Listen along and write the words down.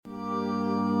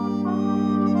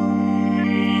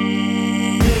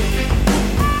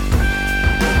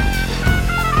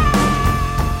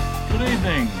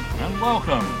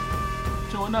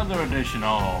another edition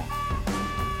of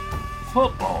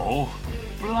Football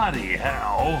Bloody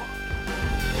Hell.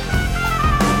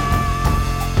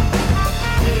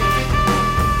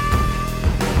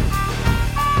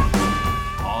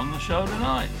 On the show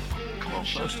tonight, well,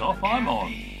 first off, I'm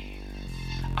on.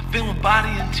 I feel my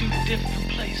body in two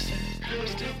different places. I'm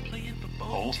still playing for both.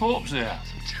 Paul Thorpe's here.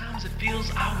 Sometimes it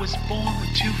feels I was born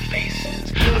with two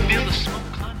faces. I feel the smoke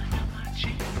climbing down my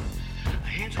cheek.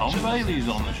 Tom Bailey's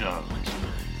on the show.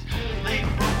 Lay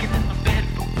broken in my bed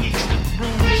for weeks. The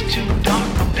room is too dark.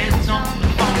 My bed's on the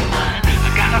phone line.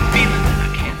 I got a feeling that I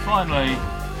can't. And finally,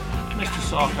 Mr.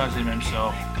 Sarcasm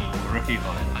himself, Ricky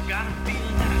Vine. I got a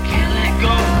feeling that I can't let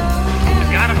go. I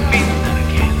got a feeling that I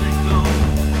can't let go.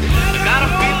 I got a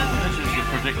feeling. This is the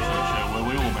prediction show where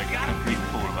we all make a complete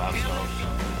fool of ourselves.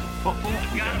 Football,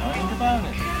 we don't know anything about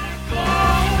it.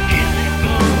 Can't let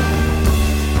go.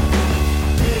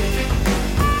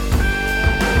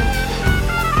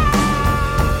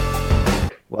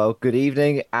 Well, good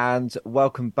evening and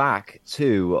welcome back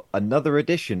to another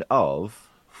edition of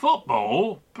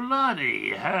Football Bloody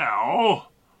Hell.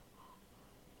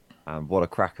 And what a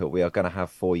cracker we are going to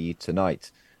have for you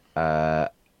tonight.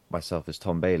 Myself as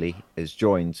Tom Bailey is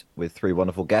joined with three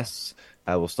wonderful guests.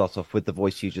 We'll start off with the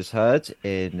voice you just heard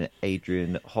in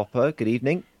Adrian Hopper. Good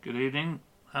evening. Good evening.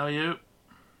 How are you?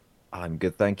 I'm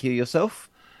good, thank you. Yourself?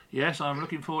 Yes, I'm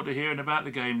looking forward to hearing about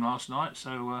the game last night,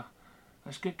 so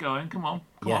let's get going. Come on.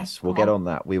 We'll get on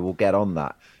that. We will get on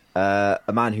that.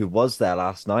 A man who was there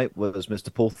last night was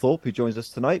Mr. Paul Thorpe, who joins us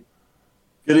tonight.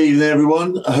 Good evening,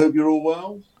 everyone. I hope you're all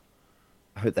well.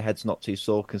 I hope the head's not too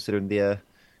sore considering the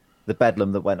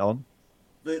bedlam that went on.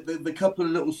 The couple of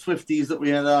little Swifties that we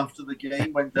had after the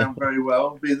game went down very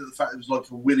well, being that the fact it was like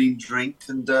a winning drink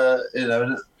and,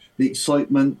 the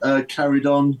excitement carried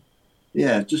on,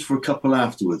 just for a couple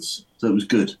afterwards. So it was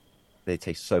good. They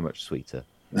taste so much sweeter.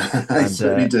 They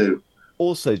certainly do.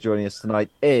 Also joining us tonight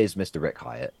is Mr. Rick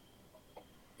Hyatt.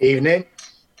 Evening.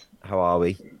 How are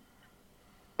we?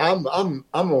 I'm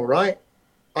all right.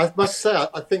 I must say,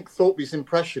 I think Thorpe's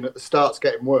impression at the start's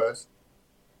getting worse.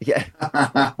 Yeah.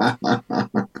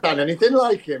 Sound anything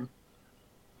like him?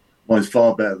 Well, it's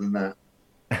far better than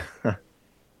that.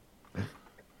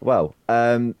 Well,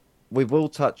 we will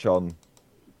touch on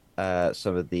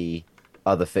some of the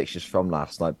other fixtures from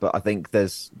last night, but I think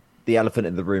there's the elephant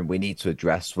in the room we need to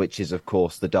address, which is, of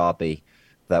course, the derby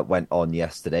that went on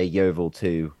yesterday. Yeovil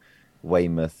 2,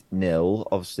 Weymouth 0.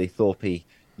 Obviously, Thorpe,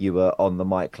 you were on the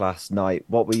mic last night.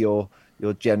 What were your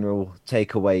general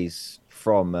takeaways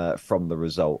from the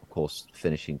result? Of course,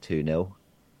 finishing 2-0.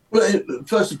 Well,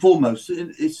 first and foremost,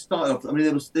 it started off. I mean,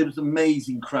 there was an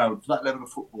amazing crowd for that level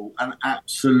of football, an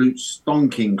absolute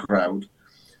stonking crowd.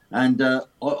 And I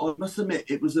must admit,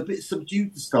 it was a bit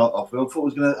subdued to start off. I thought it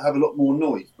was going to have a lot more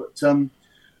noise. But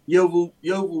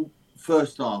Yeovil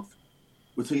first half,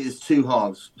 we'll take it as two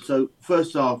halves. So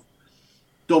first half,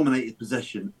 dominated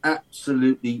possession,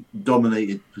 absolutely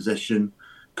dominated possession,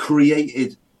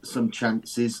 created some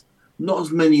chances, not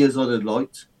as many as I'd have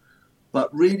liked,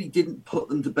 but really didn't put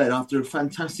them to bed after a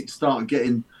fantastic start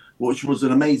getting, which was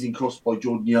an amazing cross by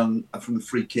Jordan Young from the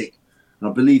free kick. And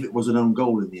I believe it was an own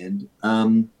goal in the end.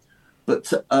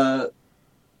 But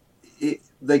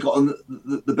they got on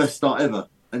the best start ever,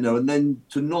 and then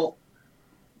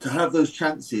to have those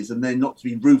chances and then not to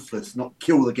be ruthless, not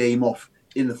kill the game off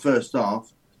in the first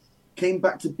half, came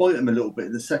back to bite them a little bit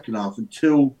in the second half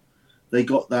until they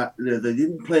got that. They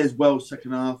didn't play as well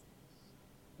second half.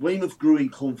 Weymouth grew in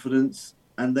confidence,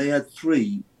 and they had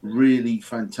three really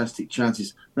fantastic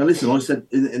chances. Now, listen, I said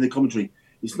in the commentary,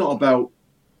 it's not about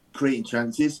creating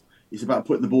chances. It's about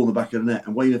putting the ball in the back of the net,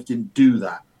 and Weymouth didn't do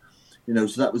that.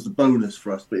 So that was the bonus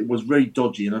for us, but it was very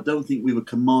dodgy, and I don't think we were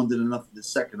commanded enough in the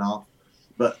second half,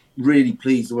 but really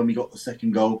pleased when we got the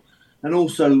second goal, and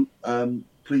also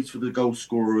pleased for the goal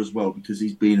scorer as well, because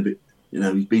he's been a bit,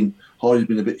 Hardy's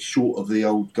been a bit short of the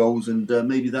old goals, and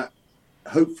maybe that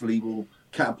hopefully will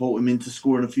catapult him into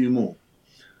scoring a few more.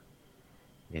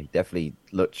 Yeah, he definitely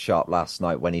looked sharp last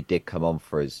night when he did come on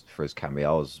for his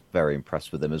cameo. I was very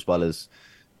impressed with him, as well as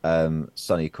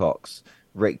Sonny Cox.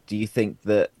 Rick, do you think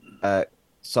that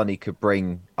Sonny could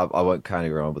bring... I won't carry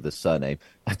around with his surname.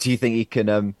 Do you think he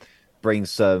can bring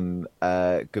some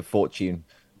good fortune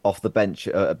off the bench,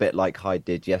 a bit like Hyde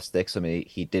did yesterday? 'Cause, I mean,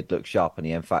 he did look sharp, and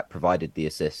he, in fact, provided the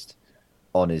assist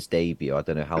on his debut. I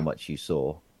don't know how much you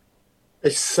saw.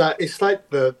 It's like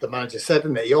the manager said,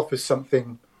 isn't it? He offers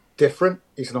something different.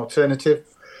 He's an alternative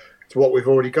to what we've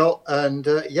already got. And,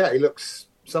 he looks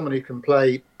someone who can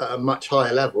play at a much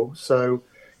higher level. So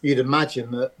you'd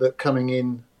imagine that coming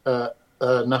in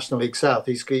National League South.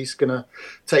 He's going to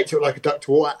take to it like a duck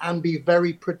to water and be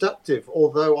very productive.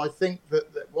 Although I think that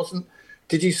wasn't.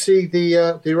 Did you see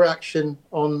the reaction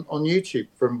on YouTube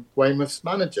from Weymouth's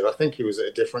manager? I think he was at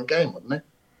a different game, wasn't he?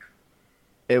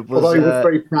 It was. Although he was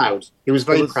very proud. He was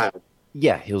very proud.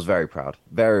 Yeah, he was very proud.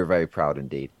 Very, very proud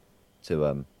indeed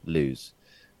to lose.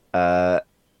 AD,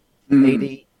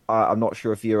 I'm not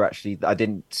sure if you're actually. I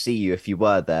didn't see you if you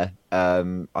were there. I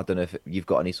don't know if you've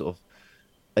got any sort of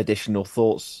additional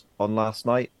thoughts on last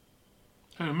night.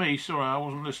 Who, me? Sorry, I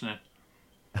wasn't listening.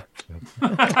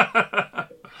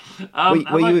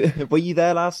 Were you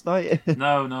there last night?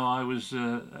 No, I was.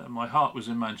 My heart was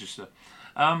in Manchester.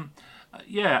 Well,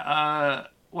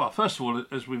 first of all,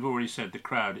 as we've already said, the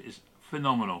crowd is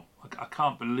phenomenal. I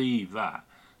can't believe that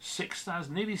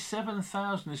 6,000, nearly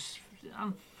 7,000 is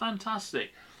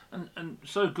fantastic, and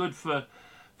so good for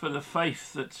the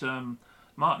faith that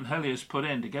Martin Hellier's put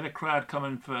in to get a crowd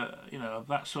coming for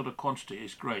that sort of quantity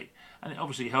is great, and it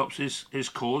obviously helps his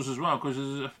cause as well because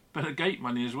there's a bit of gate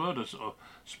money as well to sort of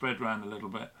spread around a little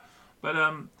bit. But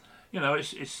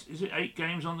is it 8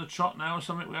 games on the trot now or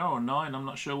something? We are, or 9. I'm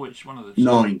not sure which one of the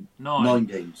two. 9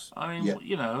 games. I mean,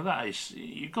 that is,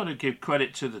 you've got to give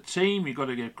credit to the team. You've got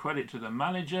to give credit to the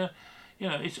manager.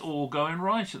 It's all going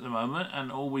right at the moment,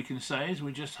 and all we can say is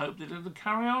we just hope that it'll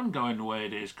carry on going the way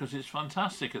it is because it's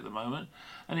fantastic at the moment,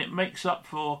 and it makes up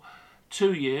for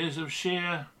 2 years of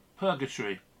sheer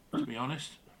purgatory, to be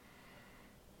honest.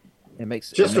 It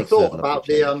makes just a thought about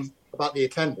the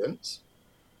attendance.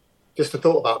 Just a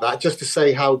thought about that. Just to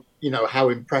say how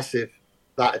impressive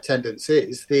that attendance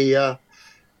is.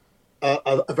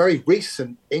 A very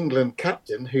recent England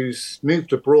captain who's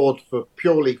moved abroad for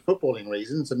purely footballing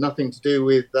reasons and nothing to do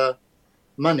with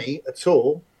money at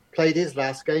all, played his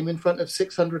last game in front of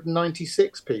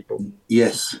 696 people.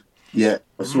 Yes. Yeah,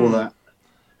 I saw that.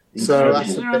 So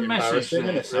is there a message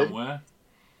there somewhere?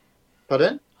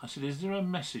 Pardon? I said, is there a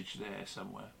message there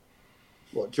somewhere?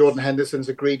 What, Jordan Henderson's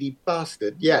a gready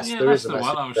bastard? Yes, yeah, there is a message. message. That's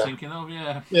the one I was thinking of,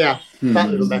 yeah. Yeah, that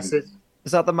little message.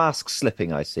 Is that the mask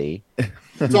slipping I see?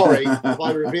 Sorry if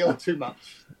I revealed too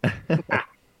much.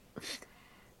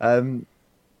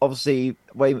 Obviously,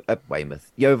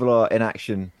 Weymouth. Yeovil are in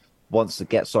action once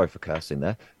again. Sorry for cursing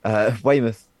there.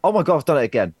 Weymouth. Oh my God, I've done it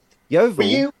again. Yeovil. Were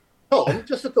you, Tom,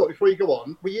 just a thought before you go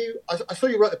on. I saw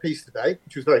you wrote a piece today,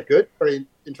 which was very good, very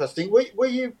interesting. Were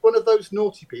you one of those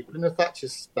naughty people in the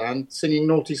Thatcher's band singing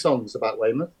naughty songs about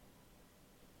Weymouth?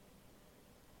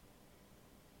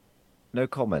 No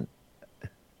comment.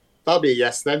 That'll be a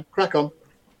yes then. Crack on.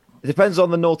 It depends on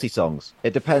the naughty songs.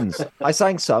 It depends. I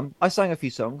sang some. I sang a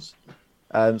few songs.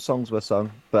 Songs were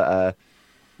sung, but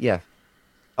yeah,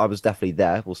 I was definitely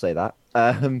there. We'll say that.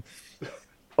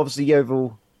 Obviously,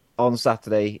 Yeovil on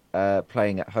Saturday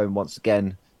playing at home once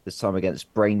again. This time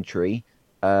against Braintree.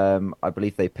 I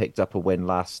believe they picked up a win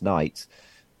last night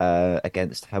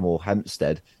against Hemel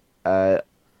Hempstead.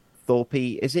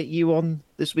 Thorpe, is it you on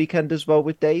this weekend as well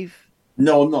with Dave?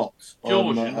 No, I'm not.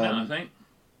 George, I think.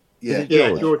 Yeah,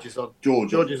 George is on.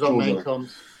 George is on main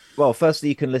comms. Well, firstly,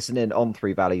 you can listen in on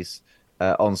Three Valleys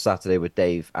on Saturday with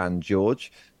Dave and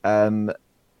George. Yeah,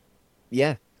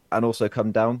 and also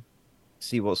come down,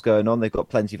 see what's going on. They've got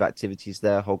plenty of activities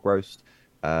there, hog roast,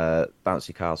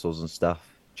 bouncy castles and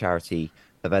stuff, charity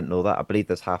event and all that. I believe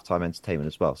there's halftime entertainment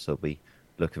as well, so we'll be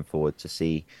looking forward to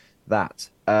see that.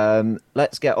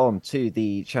 Let's get on to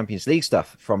the Champions League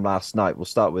stuff from last night. We'll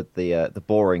start with the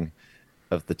boring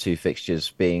of the two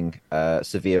fixtures being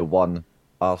Sevilla 1,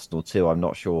 Arsenal 2. I'm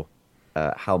not sure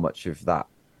how much of that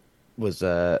was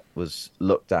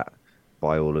looked at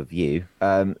by all of you.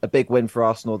 A big win for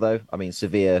Arsenal, though. I mean,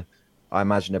 Sevilla, I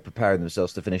imagine, are preparing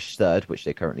themselves to finish third, which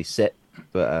they currently sit.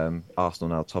 But Arsenal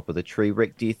now top of the tree.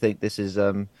 Rick, do you think this is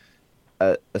a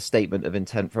statement of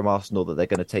intent from Arsenal that they're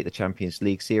going to take the Champions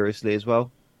League seriously as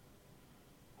well?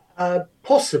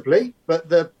 Possibly, but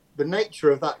the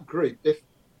nature of that group, if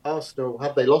Arsenal,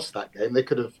 had they lost that game, they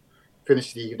could have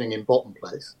finished the evening in bottom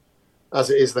place. As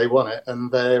it is, they won it,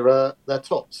 and they're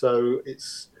top. So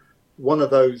it's one of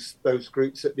those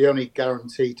groups that the only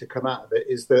guarantee to come out of it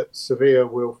is that Sevilla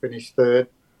will finish third,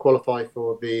 qualify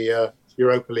for the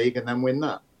Europa League, and then win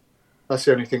that. That's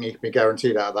the only thing you can be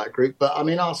guaranteed out of that group. But I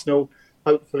mean, Arsenal,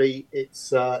 hopefully,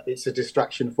 it's a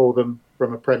distraction for them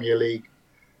from a Premier League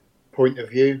point of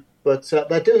view. But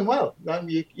they're doing well.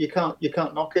 You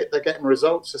can't knock it. They're getting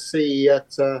results. I see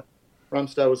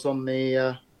Ramsdale was on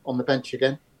the bench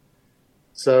again.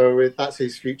 So that's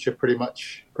his future pretty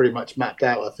much mapped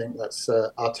out. I think that's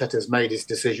Arteta's made his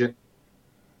decision,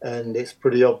 and it's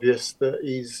pretty obvious that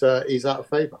he's out of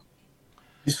favour.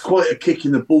 It's quite a kick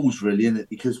in the balls, really, isn't it?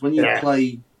 Because when you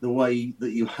play the way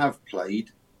that you have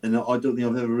played, and I don't think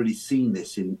I've ever really seen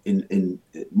this in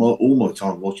all my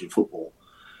time watching football,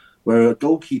 where a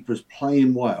goalkeeper is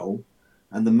playing well,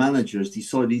 and the manager has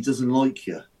decided he doesn't like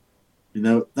you. You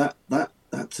know, that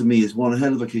to me is one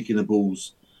hell of a kick in the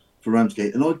balls for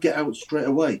Ramsgate, and I'd get out straight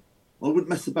away. I wouldn't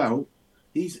mess about.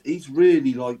 He's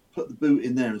really like put the boot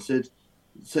in there and said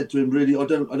to him, really, I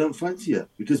don't fancy you,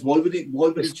 because why would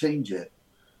he change it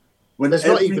when There's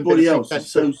not even everybody been a else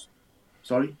is so.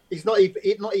 Sorry, It's not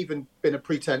even been a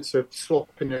pretense of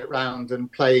swapping it around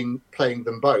and playing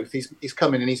them both. He's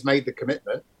come in and he's made the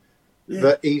commitment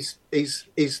that he's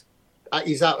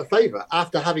out of favour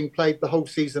after having played the whole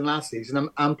season last season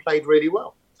and played really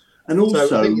well. And also,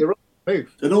 so I think you're right.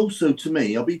 Move. And also, to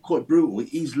me, I'll be quite brutal.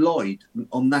 He's lied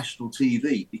on national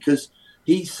TV, because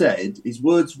he said his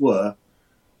words were,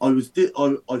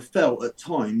 I felt at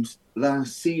times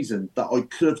last season that I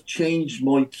could have changed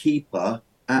my keeper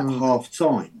at half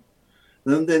time.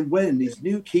 And then when his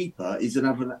new keeper is going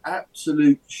to have an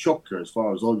absolute shocker, as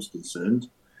far as I was concerned,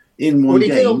 in one game.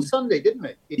 Well, he did on Sunday, didn't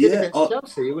he? He did against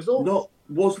Chelsea. It was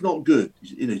not good.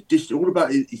 You know, all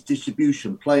about his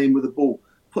distribution, playing with the ball,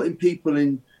 putting people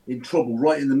in trouble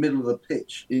right in the middle of the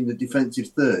pitch in the defensive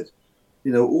third.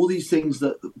 You know, all these things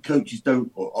that coaches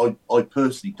don't, or I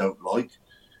personally don't like,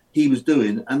 he was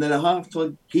doing. And then at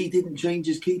half-time, he didn't change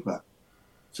his keeper.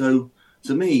 So,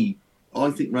 to me, I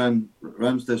think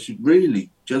Ramsdale should really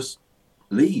just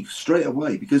leave straight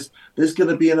away, because there's going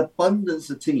to be an abundance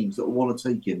of teams that will want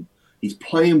to take him. He's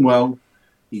playing well.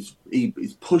 He's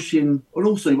pushing. And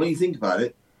also, when you think about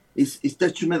it, it's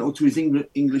detrimental to his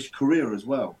English career as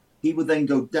well. He would then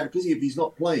go down, because if he's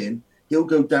not playing, he'll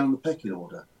go down the pecking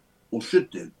order, or should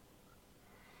do.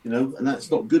 You know, and that's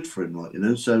not good for him, like, you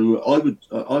know. So I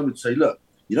would say, look,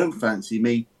 you don't fancy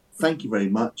me. Thank you very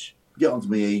much. Get onto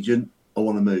my agent. I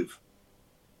want to move,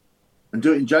 and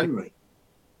do it in January.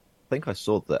 I think I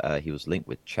saw that he was linked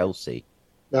with Chelsea.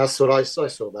 That's what I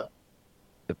saw that.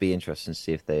 It'd be interesting to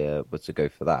see if they were to go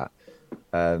for that.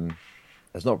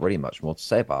 There's not really much more to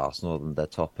say about Arsenal than their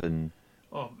top, and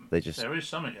there is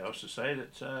something else to say,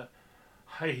 that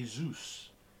Jesus.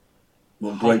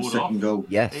 What a great second goal.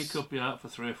 Yes. He could be out for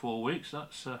 3 or 4 weeks.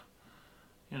 That's,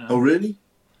 you know. Oh, really?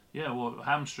 Yeah, well,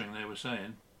 hamstring, they were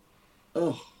saying.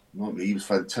 Oh, he was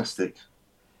fantastic.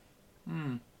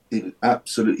 He was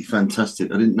absolutely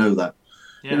fantastic. I didn't know that.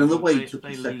 Yeah, you know, the way he took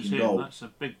the second goal. That's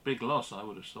a big loss, I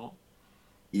would have thought.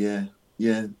 Yeah.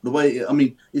 The way, I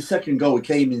mean, his second goal, he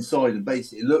came inside and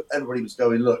basically, everybody was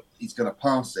going, look, he's going to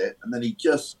pass it. And then he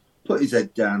just put his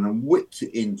head down and whipped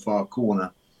it in far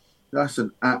corner. That's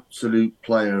an absolute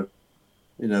player,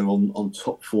 you know, on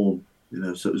top form. You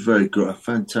know, so it was very good, a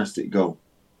fantastic goal.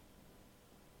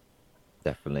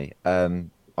 Definitely.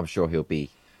 I'm sure he'll be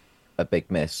a big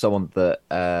miss. Someone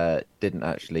that didn't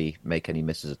actually make any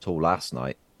misses at all last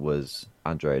night was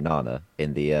Andre Onana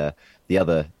in the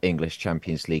other English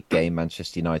Champions League game.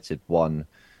 Manchester United won,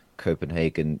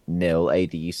 Copenhagen 0.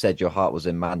 AD, you said your heart was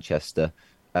in Manchester.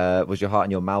 Was your heart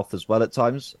in your mouth as well at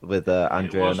times with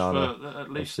Andre Onana?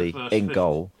 At least in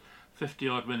goal.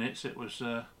 50-odd minutes, it was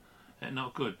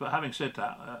not good. But having said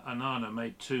that, Onana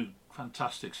made 2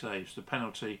 fantastic saves, the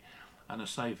penalty and a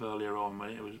save earlier on.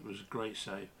 It was a great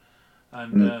save.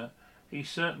 And he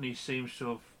certainly seems to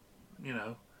have, you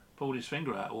know, pulled his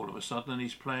finger out all of a sudden, and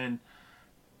he's playing,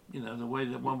 you know, the way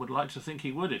that one would like to think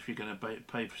he would if you're going to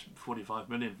pay 45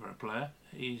 million for a player.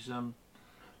 He's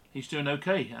doing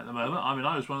okay at the moment. I mean,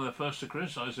 I was one of the first to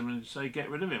criticise him and say get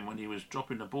rid of him when he was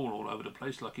dropping the ball all over the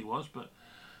place like he was. But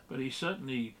he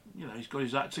certainly, you know, he's got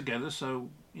his act together. So,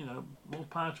 you know, more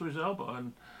power to his elbow,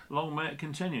 and long may it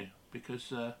continue,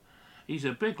 because he's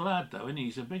a big lad though, and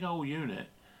he's a big old unit.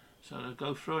 So to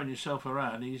go throwing yourself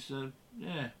around, he's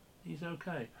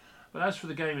okay. But as for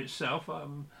the game itself,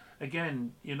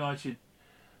 again, United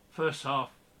first half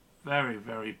very,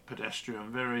 very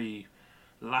pedestrian, very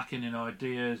lacking in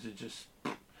ideas. It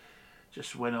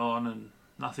just went on and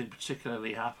nothing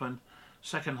particularly happened.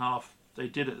 Second half, they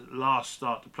did at last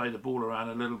start to play the ball around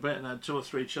a little bit and had 2 or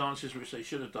 3 chances which they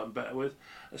should have done better with,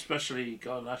 especially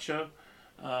Garnacho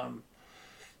and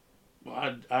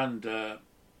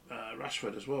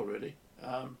Rashford as well, really.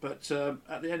 But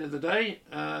at the end of the day,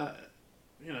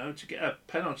 you know, to get a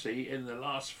penalty in the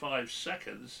last 5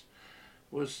 seconds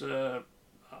was...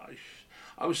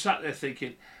 I was sat there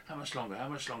thinking, how much longer?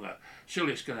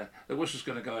 Surely the whistle's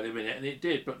going to go in a minute, and it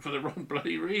did, but for the wrong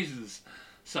bloody reasons.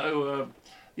 So,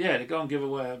 to go and give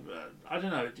away, I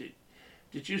don't know,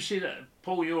 did you see that?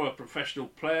 Paul, you're a professional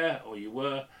player, or you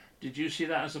were. Did you see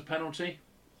that as a penalty?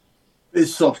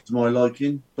 It's soft to my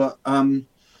liking, but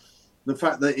the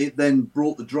fact that it then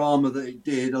brought the drama that it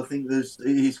did, I think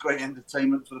it's great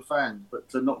entertainment for the fans, but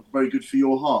not very good for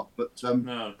your heart. But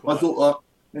No, I thought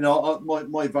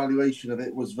my evaluation of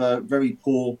it was very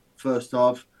poor first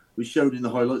half. We showed in the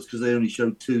highlights because they only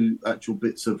showed 2 actual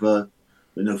bits of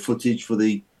footage for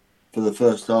the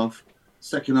first half.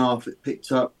 Second half it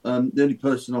picked up. The only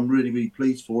person I'm really, really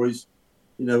pleased for is,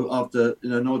 after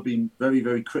and I've been very,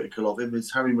 very critical of him,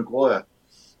 is Harry Maguire.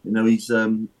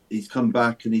 He's come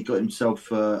back and he got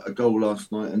himself a goal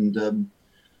last night, and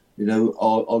I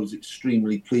was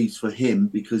extremely pleased for him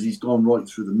because he's gone right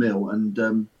through the mill,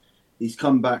 and he's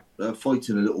come back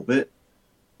fighting a little bit,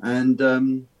 and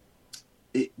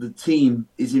the team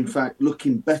is in fact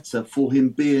looking better for him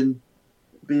being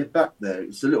back there.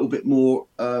 It's a little bit more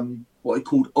what I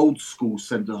called old school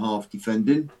centre half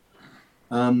defending,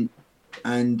 and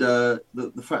the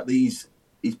fact that his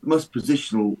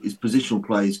positional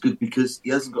play is good because he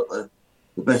hasn't got the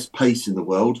best pace in the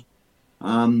world,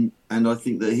 and I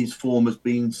think that his form has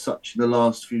been such in the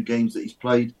last few games that he's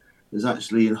played has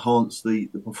actually enhanced the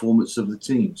performance of the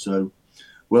team. So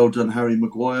well done, Harry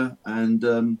Maguire, and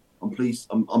I'm pleased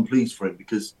for him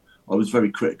because I was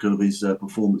very critical of his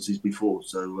performances before.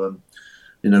 So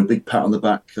big pat on the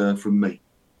back from me.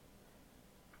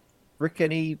 Rick,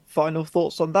 any final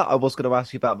thoughts on that? I was going to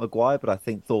ask you about Maguire, but I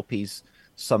think Thorpe's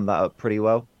summed that up pretty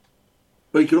well.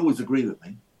 But you can always agree with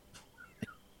me.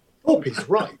 Thorpe's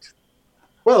right.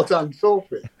 Well done,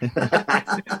 Thorpe.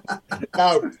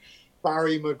 No,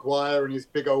 Barry Maguire and his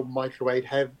big old microwave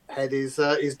head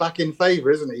is back in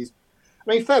favour, isn't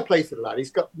he? Fair play to the lad.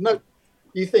 He's got no.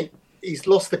 You think he's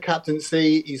lost the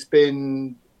captaincy? He's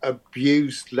been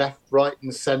abused left, right,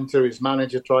 and centre. His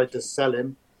manager tried to sell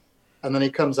him, and then he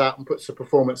comes out and puts a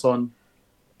performance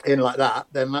in like that.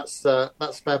 Then that's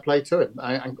fair play to him,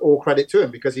 and all credit to him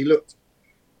because he looked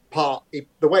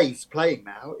the way he's playing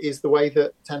now is the way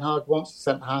that Ten Hag wants the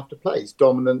centre half to play. He's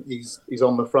dominant. He's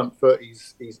on the front foot.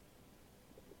 He's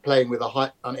playing with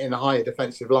in a higher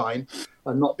defensive line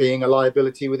and not being a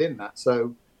liability within that.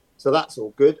 So that's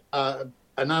all good.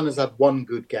 Anana's had one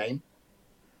good game.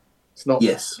 It's not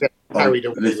carried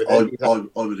away with it.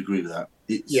 I would agree with that.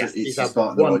 He's had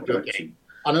one good game.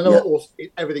 And I know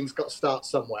everything's got to start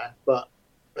somewhere, but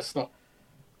let's not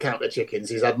count the chickens.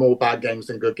 He's had more bad games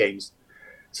than good games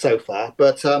so far.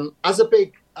 But as a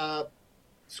big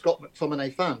Scott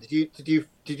McTominay fan, did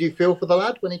you feel for the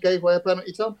lad when he gave away a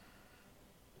penalty, Tom?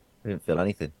 I didn't feel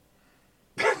anything.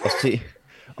 I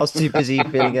was too busy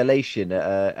feeling elation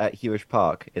at Hewish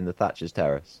Park in the Thatcher's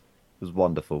Terrace. It was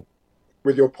wonderful.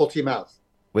 With your potty mouth?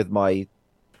 With my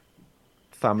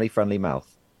family-friendly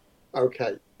mouth.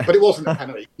 Okay. But it wasn't a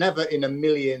penalty. Never in a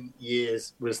million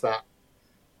years was that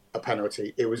a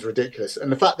penalty. It was ridiculous.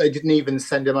 And the fact they didn't even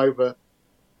send him over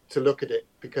to look at it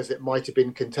because it might have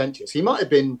been contentious.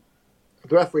 The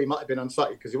referee might have been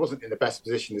unsightly because he wasn't in the best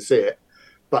position to see it.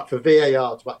 But for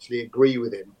VAR to actually agree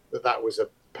with him that was a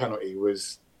penalty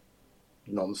was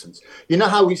nonsense. You know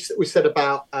how we said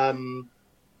about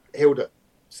Hilda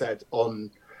said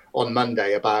on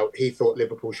Monday about he thought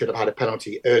Liverpool should have had a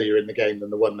penalty earlier in the game than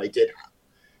the one they did have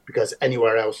because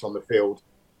anywhere else on the field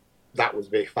that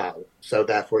was a foul, so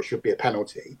therefore it should be a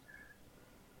penalty.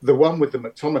 The one with the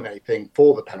McTominay thing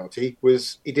for the penalty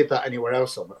was he did that anywhere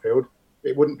else on the field,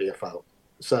 it wouldn't be a foul.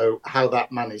 So how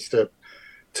that managed to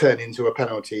turn into a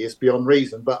penalty is beyond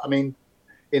reason. But I mean,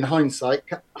 in hindsight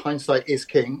is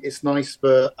king. It's nice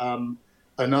for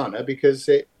Onana because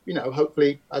it,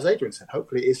 hopefully, as Adrian said,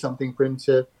 hopefully it is something for him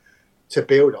to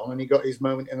build on. And he got his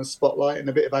moment in the spotlight and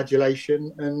a bit of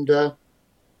adulation, and a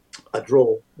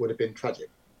draw would have been tragic.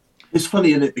 It's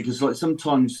funny, isn't it? Because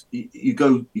sometimes you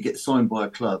get signed by a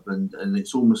club, and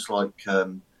it's almost like,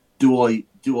 do I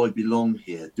belong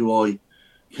here?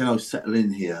 Can I settle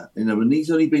in here? And he's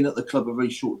only been at the club a very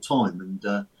short time,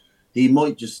 and he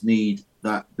might just need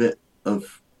that bit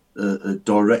of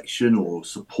direction or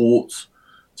support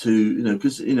to,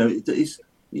 because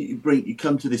you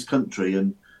come to this country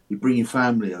and you bring your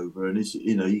family over, and it's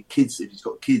your kids, if he's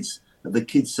got kids, the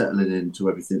kids settling into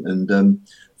everything, and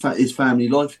is family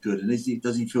life good, and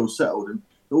does he feel settled, and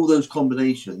all those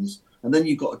combinations, and then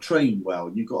you've got to train well,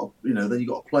 and then you've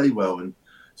got to play well, and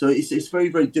so it's very,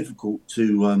 very difficult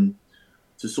to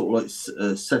sort of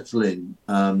settle in,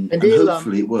 and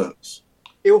hopefully it works.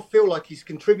 He'll feel like he's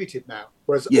contributed now,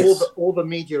 whereas all the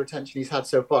media attention he's had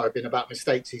so far have been about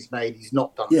mistakes he's made. He's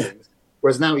not done things,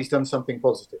 whereas now he's done something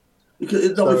positive. Because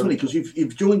it's not funny because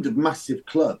you've joined a massive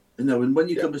club, and when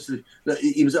you come to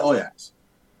he was at Ajax,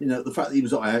 the fact that he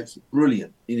was at Ajax,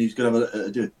 brilliant. He's going to have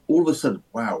a do it. All of a sudden,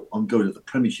 wow, I'm going to the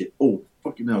Premiership. Oh,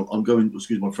 fucking hell, I'm going.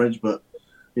 Excuse my French, but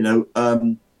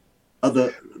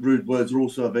other rude words are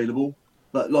also available.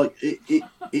 But like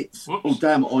it's Whoops. oh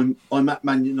damn, I'm at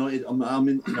Man United. I'm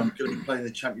in. I'm going to be playing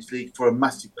the Champions League for a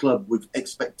massive club with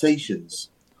expectations.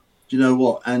 Do you know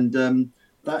what? And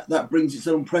that brings its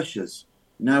own pressures.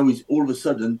 Now he's all of a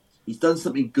sudden he's done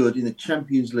something good in the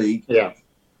Champions League,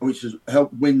 which has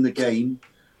helped win the game,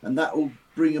 and that will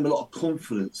bring him a lot of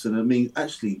confidence. And I mean,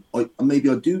 actually, maybe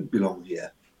I do belong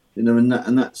here, you know,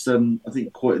 and that's I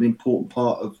think quite an important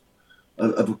part of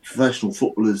a professional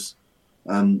footballer's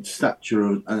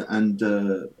stature and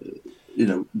you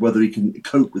know, whether he can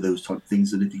cope with those type of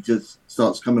things. And if he just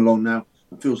starts coming along now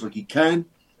and feels like he can,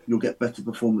 you'll get better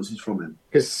performances from him.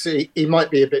 Because he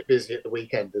might be a bit busy at the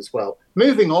weekend as well.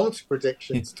 Moving on to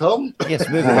predictions, Tom. Yes,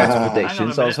 moving on to Hang on a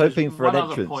predictions. I was minute, hoping there's for an one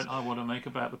other entrance. point I want to make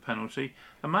about the penalty.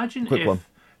 Imagine Quick one.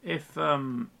 if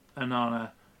Onana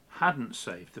hadn't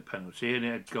saved the penalty and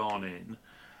it had gone in,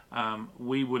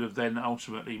 we would have then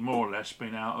ultimately more or less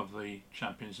been out of the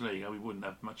Champions League. We wouldn't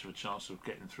have much of a chance of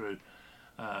getting through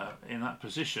in that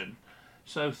position.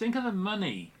 So think of the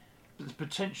money, the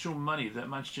potential money that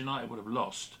Manchester United would have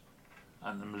lost,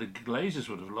 and the Glazers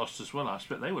would have lost as well. I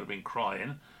expect they would have been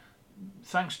crying,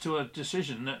 thanks to a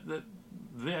decision that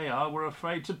VAR were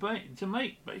afraid to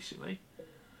make. Basically,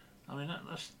 I mean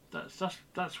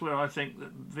that's where I think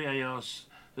that VAR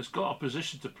has got a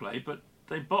position to play, but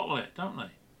they bottle it, don't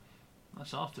they?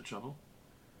 That's half the trouble.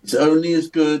 It's only as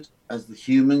good as the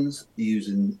humans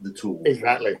using the tool.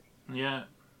 Exactly. Yeah.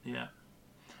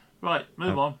 Right,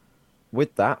 move on.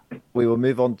 With that, we will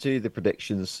move on to the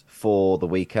predictions for the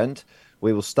weekend.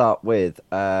 We will start with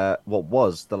what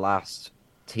was the last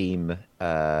team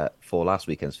for last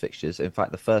weekend's fixtures. In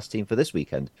fact, the first team for this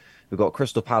weekend. We've got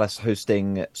Crystal Palace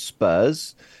hosting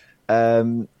Spurs.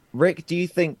 Rick, do you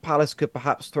think Palace could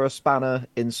perhaps throw a spanner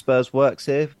in Spurs' works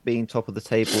here, being top of the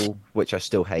table, which I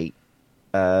still hate?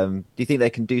 Do you think they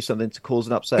can do something to cause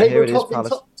an upset here? It is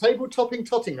Palace. Table topping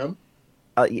Tottenham.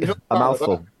 A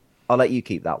mouthful. I'll let you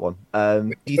keep that one.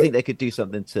 Do you think they could do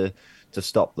something to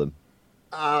stop them?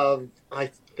 I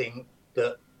think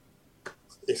that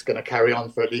it's going to carry on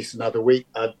for at least another week.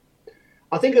 I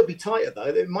think it'll be tighter, though.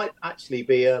 It might actually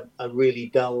be a really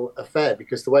dull affair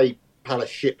because the way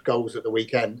Palace shipped goals at the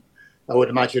weekend, I would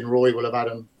imagine Roy will have had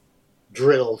them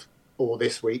drilled all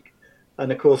this week.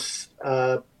 And, of course,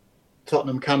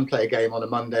 Tottenham can play a game on a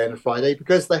Monday and a Friday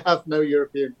because they have no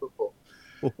European football.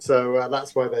 So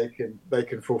that's why they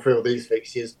can fulfil these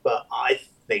fixtures. But I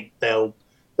think they'll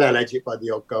edge it by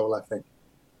the odd goal, I think.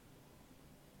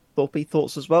 Thorpe,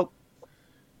 thoughts as well?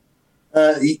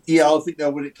 Yeah, I think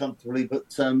they'll win it comfortably, but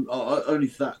only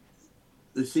for that.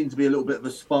 There seemed to be a little bit of a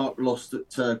spark lost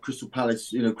at Crystal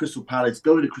Palace. You know,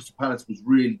 going to Crystal Palace was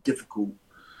really difficult.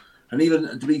 And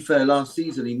even, to be fair, last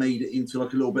season he made it into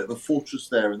like a little bit of a fortress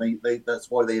there, and they that's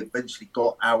why they eventually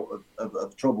got out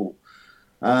of trouble.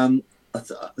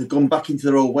 They've gone back into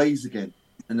their old ways again,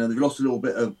 and they've lost a little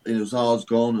bit of, you know, Zaha's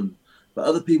gone, but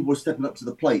other people were stepping up to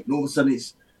the plate, and all of a sudden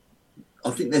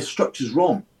I think their structure's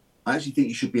wrong. I actually think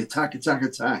it should be attack,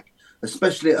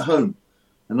 especially at home.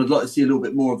 And I'd like to see a little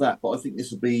bit more of that. But I think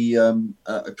this will be a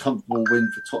comfortable win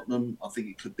for Tottenham. I think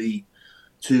it could be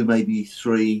 2, maybe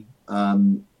 3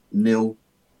 nil,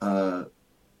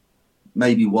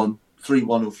 maybe 1, 3-1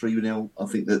 or 3-0. I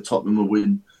think that Tottenham will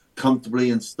win comfortably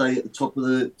and stay at the top of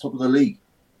the league.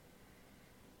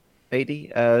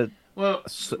 AD, Well, a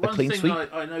one clean thing sweep?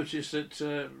 I noticed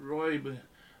that Roy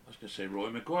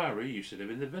Maguire, he used to live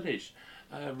in the village.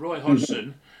 Roy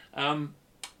Hodgson,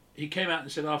 he came out and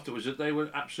said afterwards that they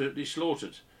were absolutely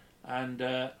slaughtered. And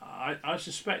I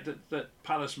suspect that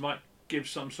Palace might give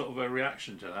some sort of a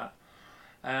reaction to that.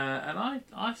 And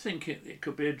I think it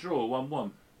could be a draw,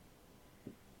 1-1.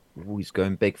 Ooh, he's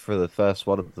going big for the first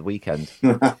one of the weekend.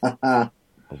 1-1.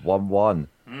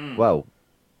 Well,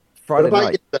 Friday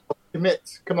night.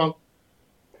 Commit. Come on.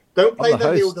 Don't play I'm the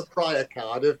the host. Hilda Pryor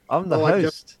card. I'm the I'm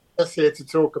host. just here to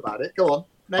talk about it. Go on.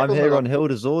 I'm here on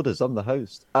Hilda's orders. I'm the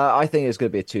host. I think it's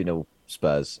going to be a 2-0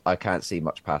 Spurs. I can't see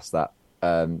much past that.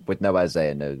 With no Eze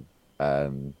and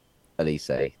no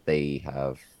Elise, they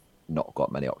have not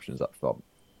got many options up front.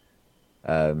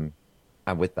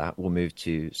 And with that, we'll move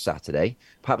to Saturday.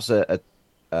 Perhaps a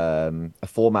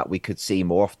format we could see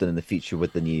more often in the future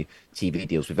with the new TV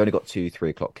deals. We've only got 2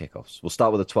 3:00 kickoffs. We'll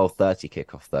start with a 12:30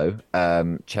 kickoff, though.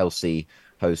 Chelsea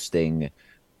hosting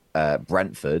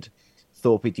Brentford.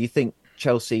 Thorpe, do you think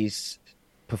Chelsea's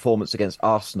performance against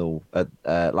Arsenal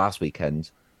last weekend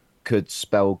could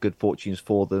spell good fortunes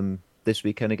for them this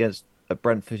weekend against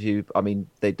Brentford, who, I mean,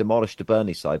 they demolished the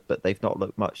Burnley side, but they've not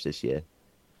looked much this year?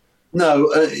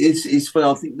 No, it's funny.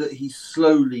 I think that he's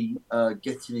slowly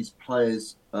getting his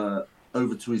players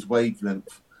over to his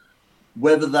wavelength.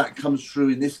 Whether that comes through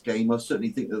in this game, I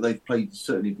certainly think that they've played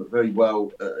certainly very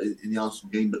well in the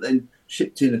Arsenal game, but then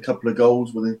shipped in a couple of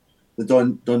goals when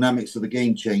the dynamics of the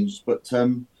game changed. But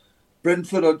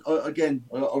Brentford, I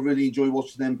really enjoy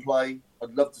watching them play.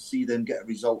 I'd love to see them get a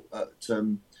result at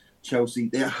Chelsea.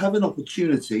 They have an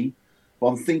opportunity, but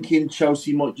I'm thinking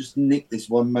Chelsea might just nick this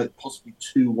one, possibly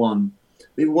 2-1.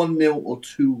 Maybe 1-0 or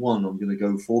 2-1 I'm going to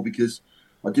go for, because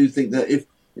I do think that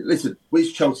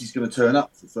which Chelsea's going to turn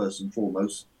up for first and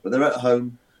foremost, but they're at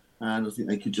home, and I think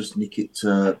they could just nick it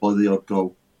by the odd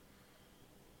goal.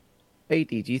 AD,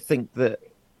 do you think that,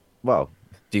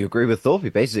 do you agree with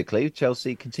Thorpe, basically?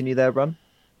 Chelsea continue their run?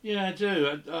 Yeah, I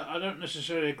do. I don't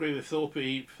necessarily agree with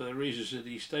Thorpe for the reasons that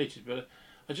he stated, but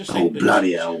I just think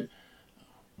bloody hell.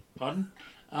 Pardon?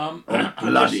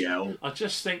 Bloody hell. I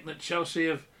just think that Chelsea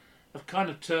have kind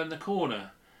of turned the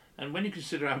corner. And when you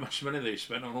consider how much money they've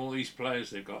spent on all these players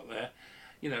they've got there,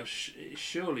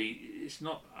 surely it's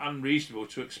not unreasonable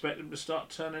to expect them to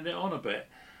start turning it on a bit.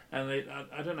 And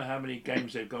I don't know how many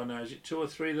games they've gone now. Is it 2 or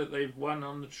 3 that they've won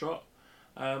on the trot?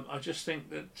 I just think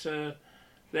that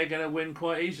they're going to win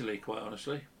quite easily, quite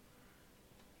honestly.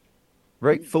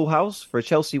 Rick, full house for a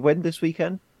Chelsea win this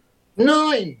weekend?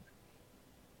 9!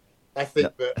 I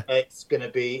think that it's going to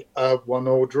be a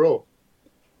 1-1 draw.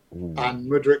 Ooh. And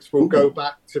Mudryk will go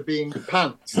back to being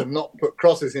pants and not put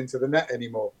crosses into the net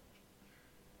anymore.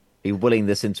 Are you willing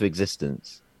this into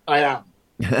existence? I am.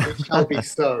 It shall be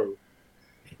so.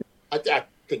 I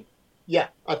think, I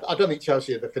don't think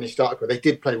Chelsea are the finished article. They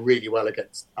did play really well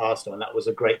against Arsenal, and that was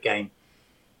a great game.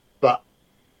 But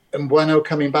Mbeumo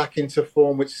coming back into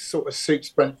form, which sort of suits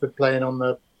Brentford playing on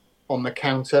the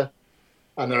counter,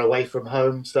 and they're away from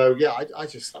home. So I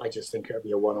just think it'll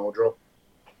be a 1-1 draw.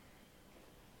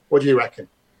 What do you reckon?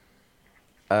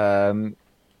 I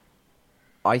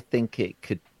think it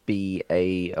could be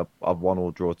a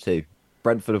 1-1 draw too.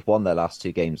 Brentford have won their last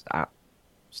 2 games at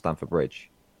Stamford Bridge,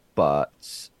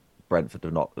 but Brentford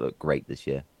have not looked great this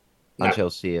year. No. And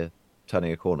Chelsea are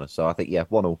turning a corner. So I think,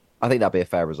 1-1. I think that'd be a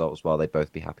fair result as well. They'd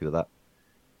both be happy with that.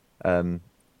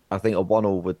 I think a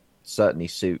 1-1 would certainly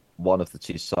suit one of the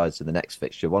 2 sides in the next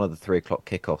fixture. One of the 3 o'clock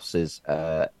kickoffs is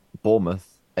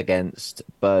Bournemouth against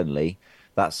Burnley.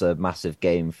 That's a massive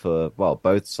game for,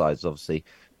 both sides, obviously.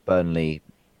 Burnley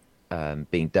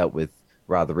being dealt with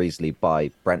rather easily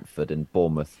by Brentford, and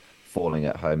Bournemouth falling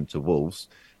at home to Wolves.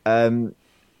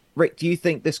 Rick, do you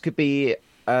think this could be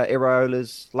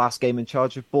Iraola's last game in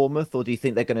charge of Bournemouth, or do you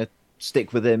think they're going to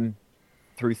stick with him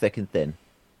through thick and thin?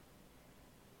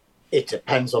 It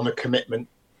depends on the commitment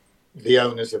the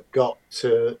owners have got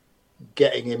to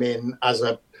getting him in as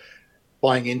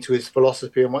buying into his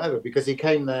philosophy and whatever, because he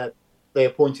came there. They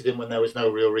appointed him when there was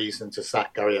no real reason to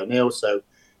sack Gary O'Neill, so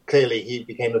clearly he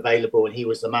became available and he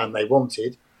was the man they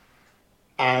wanted.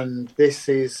 And this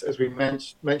is, as we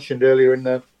mentioned earlier in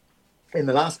the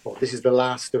last pod, this is the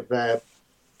last of their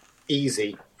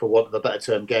easy, for want of a better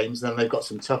term, games. And then they've got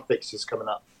some tough fixtures coming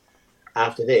up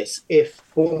after this. If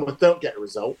Bournemouth don't get a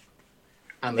result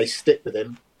and they stick with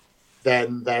him,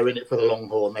 then they're in it for the long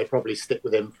haul, and they probably stick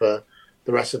with him for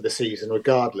the rest of the season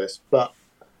regardless. But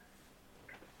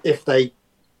if they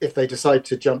decide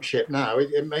to jump ship now,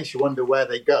 it makes you wonder where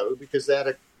they go, because they had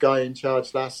a guy in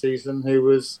charge last season who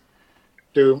was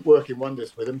working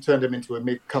wonders with them, turned him into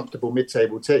a comfortable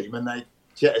mid-table team, and they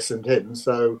jettisoned him.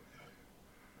 So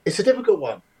it's a difficult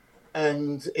one,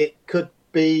 and it could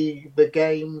be the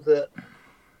game that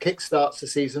kickstarts the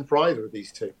season for either of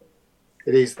these two.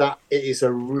 It is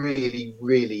a really,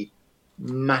 really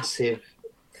massive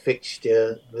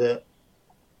fixture that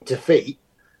defeat.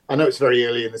 I know it's very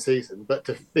early in the season, but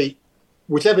defeat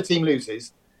whichever team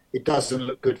loses, it doesn't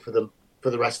look good for them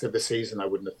for the rest of the season, I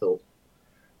wouldn't have thought.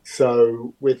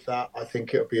 So with that, I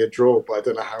think it'll be a draw, but I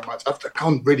don't know how much. I've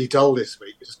gone really dull this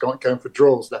week. It's just going for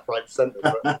draws left, right, centre.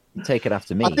 Take it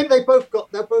after me. I think they'll both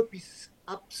be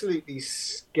absolutely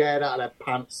scared out of their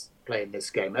pants playing this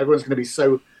game. Everyone's going to be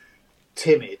so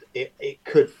timid. It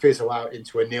could fizzle out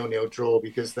into a 0-0 draw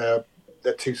because they're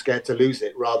too scared to lose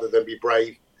it rather than be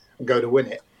brave and go to win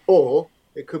it. Or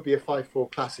it could be a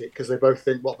 5-4 classic because they both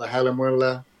think, what the hell, and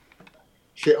we'll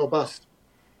shit or bust.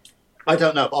 I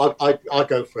don't know, but I'll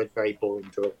go for a very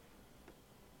boring draw.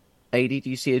 AD, do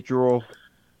you see a draw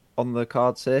on the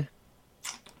cards here?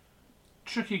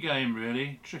 Tricky game,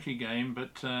 really. Tricky game,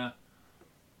 but no,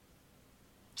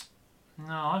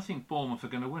 I think Bournemouth are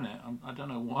going to win it. I don't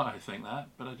know why I think that,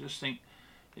 but I just think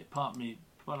part of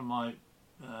my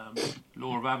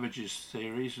law of averages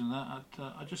theories and that.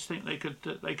 I just think they could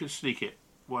sneak it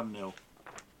 1-0.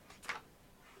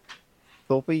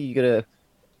 Thorpe, you gonna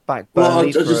back Burnley? Well,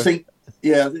 I just think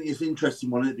Yeah, I think it's an interesting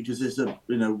one, isn't it? Because there's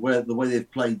where the way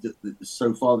they've played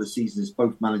so far this season is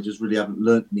both managers really haven't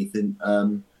learnt anything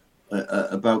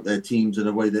about their teams in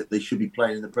a way that they should be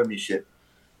playing in the Premiership.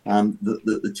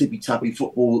 The tippy-tappy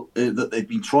football that they've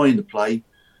been trying to play,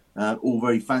 all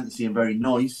very fancy and very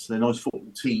nice. They're nice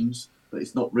football teams, but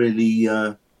it's not really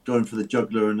going for the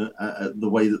juggler and the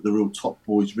way that the real top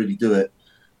boys really do it.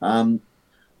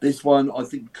 This one, I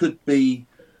think, could be.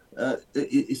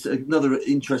 It's another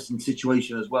interesting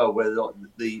situation as well, where like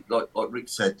Rick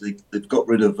said, they've got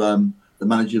rid of the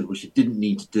manager, which they didn't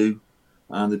need to do.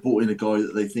 They brought in a guy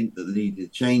that they think that they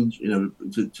needed to change,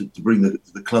 to bring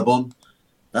the club on.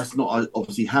 That's not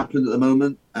obviously happened at the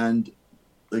moment, and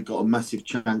they've got a massive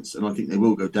chance, and I think they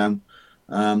will go down,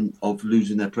 of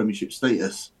losing their Premiership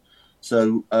status.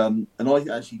 So, and I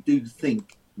actually do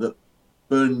think that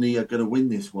Burnley are going to win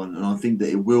this one, and I think that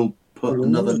it will put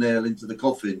another nail into the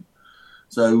coffin.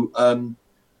 So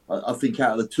I think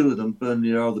out of the two of them,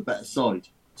 Burnley are the better side.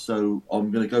 So I'm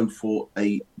going to go for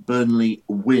a Burnley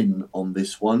win on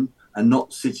this one, and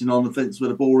not sitting on the fence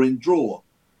with a boring draw,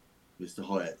 Mr.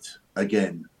 Hyatt,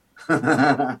 again.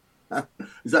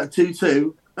 Is that a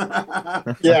 2-2?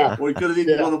 Yeah. Or he could have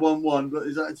even got a 1-1, but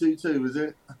is that a 2-2, is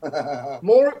it?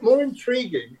 More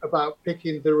intriguing about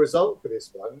picking the result for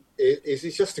this one is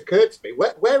it's just occurred to me,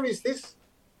 where is this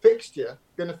fixture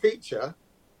going to feature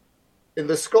in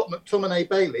the Scott McTominay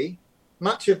Bailey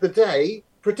match of the day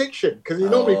prediction? Because he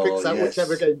normally picks out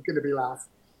whichever game's going to be last.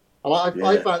 And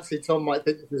I fancy Tom might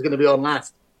think this is going to be on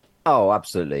last. Oh,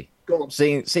 absolutely. Go on.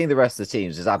 Seeing the rest of the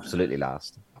teams is absolutely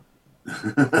last.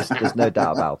 There's no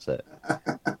doubt about it.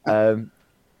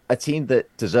 A team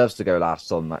that deserves to go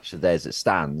last on match of the day as it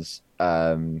stands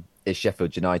is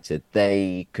Sheffield United.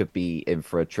 They could be in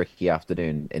for a tricky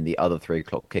afternoon in the other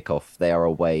 3:00 kickoff. They are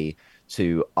away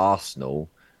to Arsenal.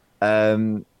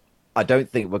 I don't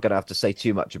think we're going to have to say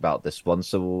too much about this one,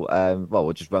 so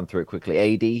we'll just run through it quickly.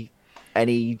 AD,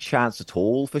 any chance at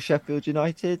all for Sheffield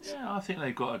United? Yeah, I think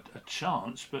they've got a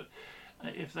chance, but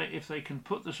if they can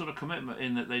put the sort of commitment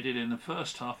in that they did in the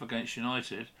first half against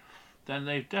United, then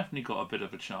they've definitely got a bit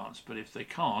of a chance. But if they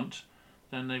can't,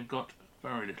 then they've got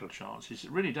very little chance. It's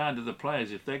really down to the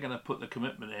players. If they're going to put the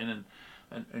commitment in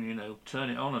and turn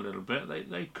it on a little bit,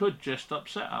 they could just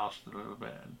upset Arsenal a little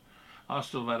bit. And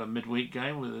Arsenal have had a midweek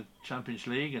game with the Champions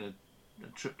League and a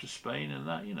trip to Spain, and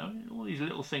that all these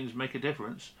little things make a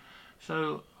difference.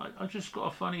 So I just got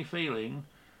a funny feeling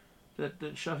that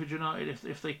Sheffield United,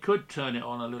 if they could turn it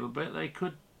on a little bit, they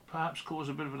could perhaps cause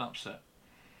a bit of an upset.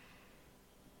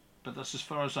 But that's as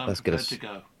far as I'm prepared to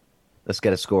go. Let's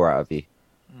get a score out of you.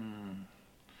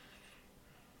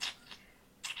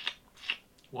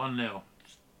 1-0.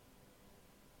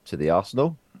 To the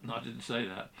Arsenal? No, I didn't say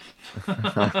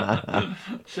that.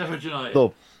 Sheffield United.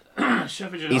 Thorpe.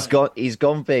 Sheffield United. He's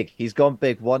gone big. He's gone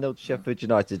big. 1-0 to Sheffield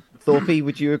United. Thorpe,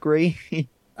 would you agree?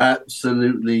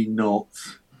 Absolutely not.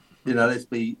 Let's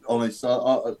be honest.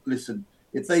 Listen,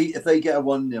 if they get a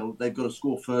 1-0, they've got to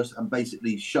score first and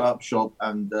basically shut up shop.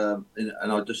 And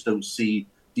I just don't see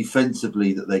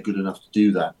defensively that they're good enough to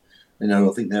do that.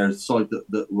 I think they're a side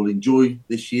that will enjoy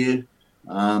this year.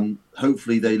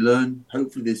 Hopefully they learn.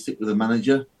 Hopefully they stick with the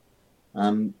manager.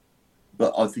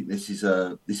 But I think this is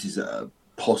a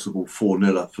possible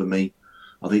 4-0 for me.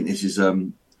 I think this is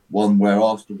one where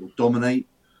Arsenal will dominate.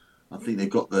 I think they've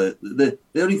got the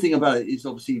only thing about it is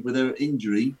obviously with their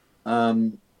injury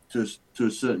to a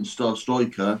certain star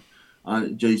striker,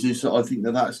 Jesus. I think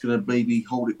that's going to maybe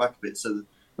hold it back a bit. So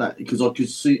that because I could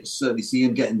certainly see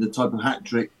him getting the type of hat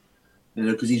trick,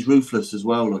 because he's ruthless as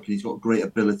well. Like he's got great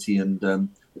ability, and I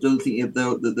don't think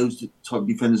that those type of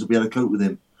defenders will be able to cope with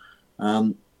him.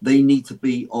 They need to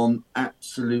be on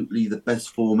absolutely the best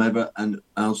form ever, and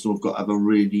Arsenal have got to have a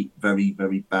really very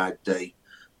very bad day.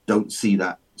 Don't see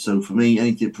that. So for me,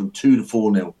 anything from 2 to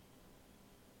 4-0.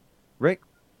 Rick?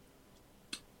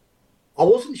 I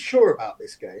wasn't sure about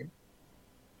this game.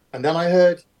 And then I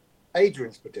heard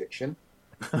Adrian's prediction.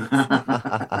 And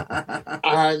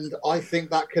I think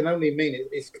that can only mean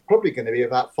it's probably going to be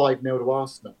about 5-0 to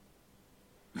Arsenal.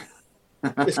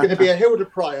 It's going to be a Hilda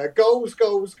Pryor. Goals.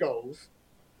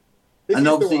 And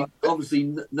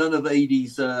obviously, none of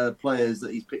AD's players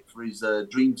that he's picked for his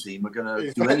dream team are going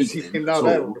to do anything.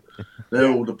 They're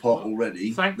all the pot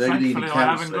already. Thankfully, I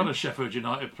haven't got a Sheffield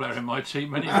United player in my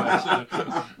team anyway. So.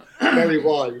 Very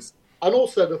wise. And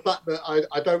also the fact that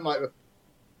I don't like the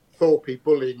Thorpe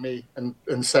bullying me and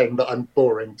saying that I'm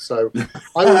boring. So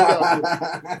I will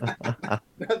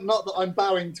go. Not that I'm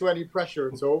bowing to any pressure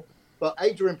at all, but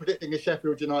Adrian predicting a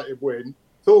Sheffield United win,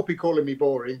 Thorpe calling me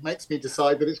boring, makes me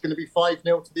decide that it's going to be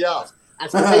 5-0 to the Arse.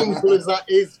 As painful as that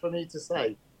is for me to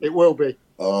say. It will be.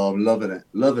 Oh, I'm loving it.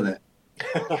 Loving it.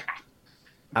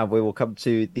 And we will come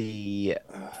to the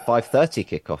 5:30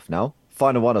 kickoff now.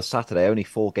 Final one of Saturday, only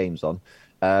 4 games on.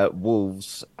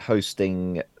 Wolves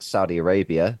hosting Saudi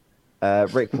Arabia.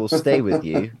 Rick, will stay with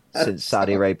you since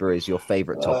Saudi Arabia is your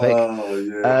favourite topic. Oh,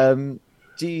 yeah.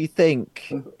 Do you think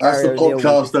That's the Gary O'Neill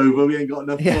podcast over. We ain't got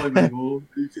enough time anymore.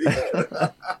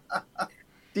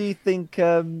 Do you think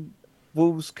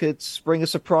Wolves could spring a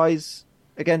surprise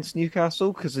against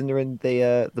Newcastle, because they're in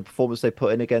the performance they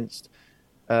put in against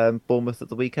Bournemouth at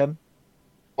the weekend?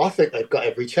 I think they've got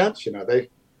every chance.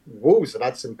 Wolves have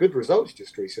had some good results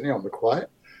just recently on the quiet,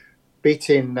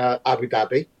 beating Abu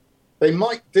Dhabi. They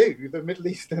might do the Middle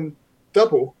Eastern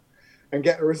double and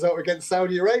get a result against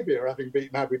Saudi Arabia, having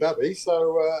beaten Abu Dhabi.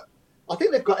 So I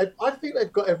think they've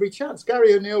got every chance.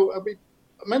 Gary O'Neill, I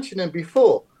mentioned him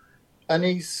before, and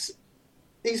he's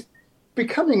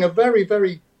becoming a very,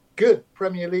 very good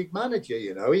Premier League manager.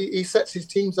 He sets his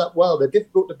teams up well. They're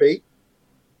difficult to beat,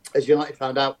 as United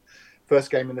found out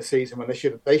first game in the season when they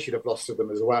should have lost to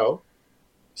them as well.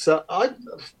 So I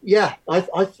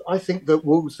think that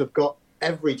Wolves have got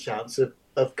every chance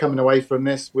of coming away from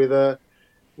this with a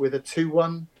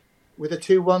 2-1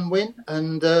 win.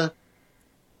 And and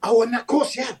of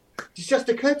course, it's just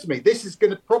occurred to me, this is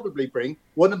going to probably bring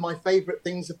one of my favourite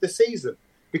things of the season,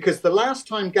 because the last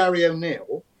time Gary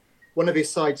O'Neill, one of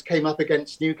his sides, came up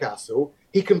against Newcastle,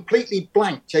 he completely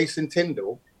blanked Jason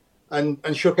Tindall and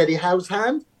shook Eddie Howe's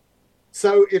hand.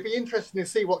 So it'd be interesting to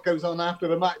see what goes on after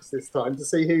the match this time, to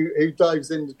see who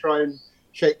dives in to try and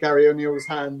shake Gary O'Neill's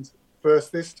hand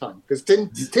first this time. Because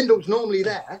Tindall's normally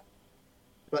there,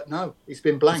 but no, he's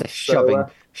been blanked.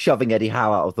 Shoving Eddie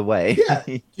Howe out of the way. Yeah.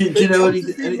 Do you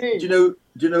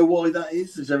know why that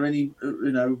is? Is there any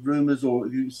rumours, or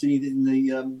have you seen it in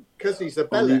the? Because he's a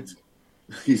bellend.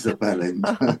 He's a bellend.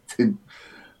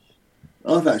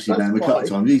 I've actually known him a couple of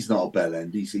times. He's not a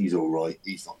bellend. He's all right.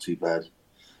 He's not too bad.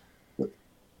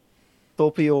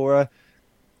 Thorpe, your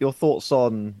thoughts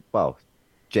on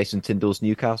Jason Tindall's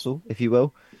Newcastle, if you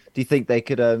will? Do you think they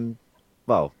could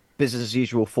business as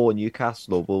usual for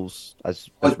Newcastle, or Wolves, as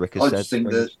Rick has said?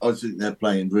 I think they're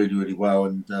playing really, really well.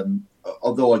 And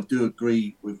although I do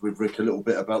agree with Rick a little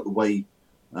bit about the way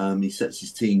he sets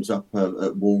his teams up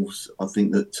at Wolves, I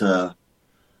think that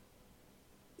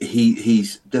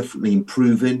he's definitely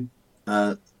improving.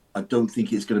 I don't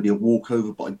think it's going to be a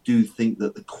walkover, but I do think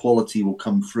that the quality will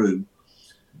come through,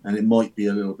 and it might be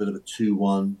a little bit of a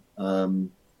 2-1.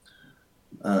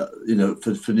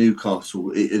 For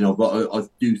Newcastle, but I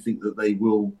do think that they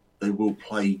will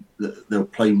play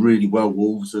really well,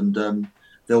 Wolves, and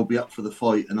they'll be up for the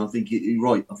fight. And I think you're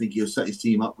right. I think he'll set his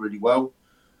team up really well.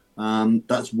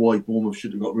 That's why Bournemouth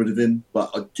should have got rid of him.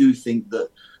 But I do think that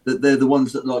they're the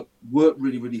ones that work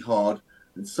really, really hard,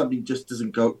 and something just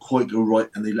doesn't quite go right,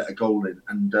 and they let a goal in.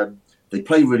 And they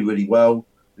play really, really well.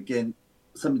 Again,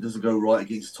 something doesn't go right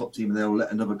against a top team, and they'll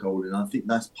let another goal in. I think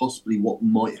that's possibly what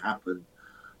might happen.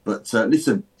 But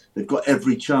listen, they've got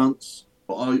every chance.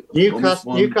 But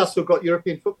Newcastle got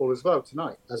European football as well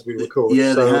tonight, as we record.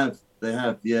 Yeah, so. They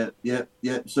have. Yeah.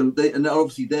 So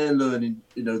obviously they're learning,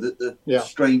 the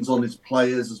strains on his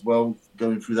players as well,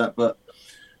 going through that. But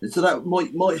so that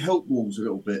might help Wolves a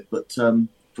little bit. But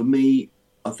for me,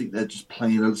 I think they're just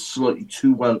playing slightly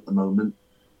too well at the moment.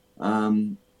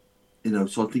 So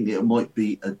I think it might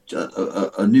be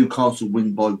a Newcastle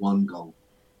win by 1 goal.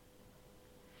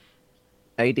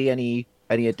 AD, any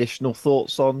additional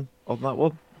thoughts on that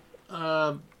one?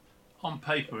 On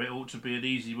paper, it ought to be an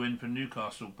easy win for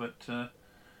Newcastle, but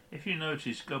if you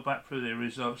notice, go back through their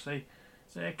results, they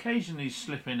occasionally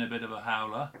slip in a bit of a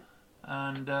howler,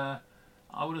 and I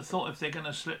would have thought if they're going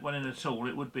to slip one in at all,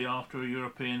 it would be after a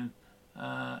European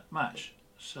match.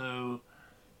 So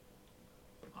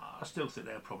I still think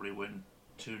they'll probably win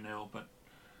 2-0, but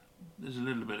there's a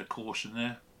little bit of caution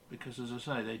there, because, as I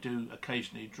say, they do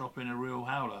occasionally drop in a real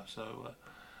howler. So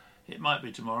it might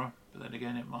be tomorrow, but then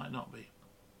again, it might not be.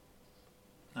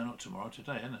 No, not tomorrow.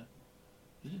 Today, isn't it?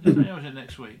 Is it today or is it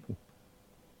next week?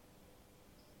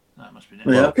 No, it must be next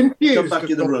week. Yeah. Come back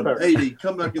in the room. AD,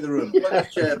 come back in the room. Put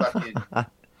his chair back in.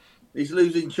 He's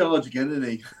losing charge again, isn't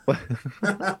he? What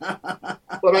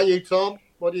about you, Tom?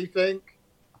 What do you think?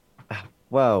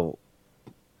 Well,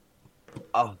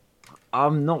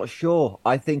 I'm not sure.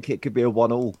 I think it could be a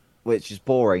 1-1, which is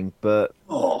boring, but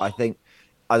I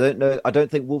don't know. I don't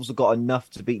think Wolves have got enough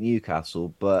to beat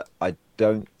Newcastle, but I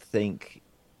don't think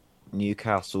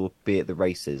Newcastle will be at the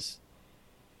races,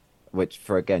 which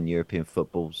for again European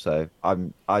football. So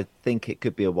I think it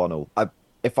could be a 1-1.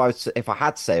 If I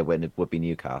had to say a win, it would be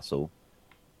Newcastle,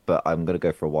 but I'm going to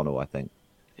go for a 1-1. I think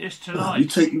it's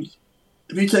tonight.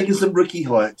 Have you taken some Ricky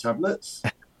Hyatt tablets?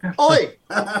 Oi!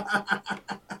 I've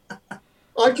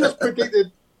just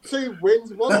predicted 2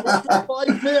 wins, 1 loss, 5-0. What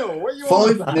are you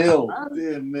on about? 5-0.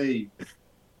 Dear me.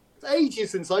 It's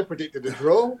ages since I predicted a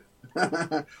draw.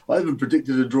 I haven't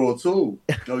predicted a draw at all.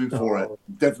 Going for it.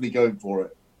 Definitely going for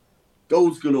it.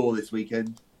 Goals galore this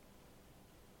weekend.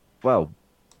 Well,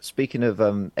 speaking of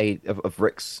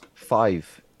Rick's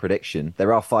 5 prediction,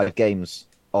 there are 5 games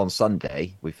on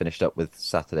Sunday. We finished up with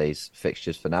Saturday's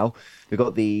fixtures for now. We've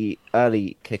got the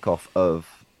early kickoff of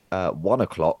 1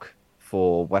 o'clock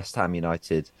for West Ham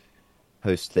United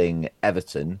hosting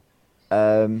Everton.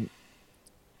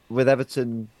 With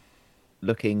Everton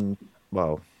looking,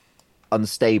 well,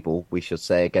 unstable, we should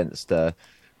say, against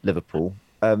Liverpool.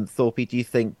 Thorpe, do you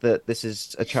think that this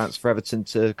is a chance for Everton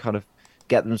to kind of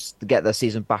get their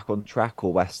season back on track,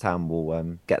 or West Ham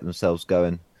will get themselves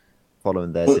going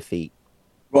following their defeat?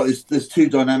 Right, there's 2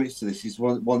 dynamics to this. Is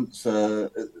once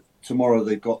tomorrow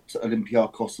they've got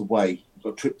Olympiacos away, they've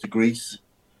got a trip to Greece.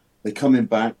 They're coming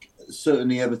back.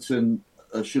 Certainly, Everton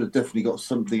should have definitely got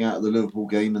something out of the Liverpool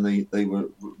game, and they were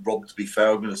robbed. To be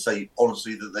fair, I'm going to say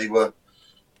honestly that they were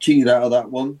cheated out of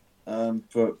that one,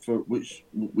 for which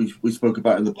we spoke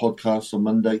about in the podcast on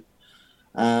Monday.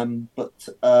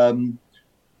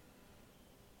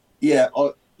 Yeah,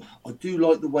 I do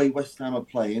like the way West Ham are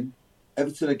playing.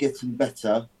 Everton are getting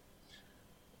better.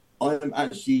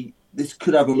 This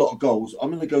could have a lot of goals. I'm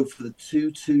going to go for the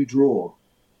 2-2 draw.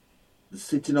 The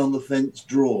sitting on the fence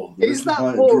draw. Is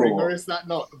that boring or is that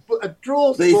not? A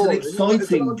draw's it's boring. an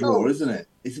exciting draw, isn't it?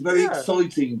 It's a very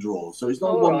exciting draw. So it's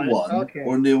not 1-1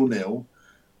 or 0-0.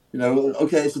 You know,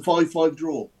 okay, it's a 5-5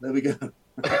 draw. There we go.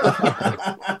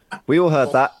 We all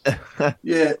heard that.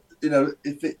 Yeah, you know,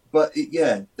 I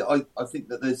think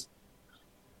that there's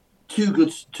two.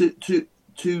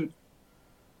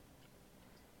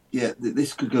 Yeah,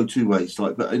 this could go 2 ways.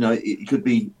 Like, but you know, it could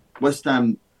be West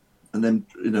Ham and then,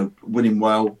 you know, winning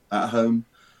well at home,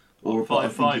 or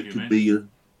 5-5. It could be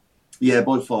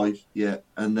by 5. Yeah,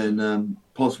 and then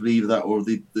possibly either that or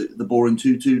the boring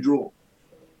 2-2 draw.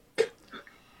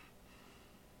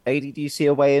 AD, do you see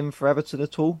a way in for Everton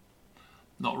at all?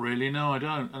 Not really, no, I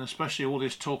don't. And especially all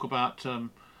this talk about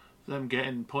them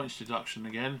getting points deduction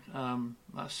again.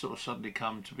 That's sort of suddenly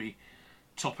come to be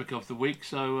topic of the week.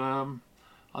 So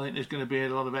I think there's going to be a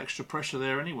lot of extra pressure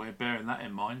there anyway, bearing that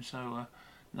in mind. So,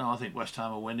 no, I think West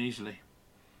Ham will win easily.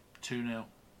 2-0.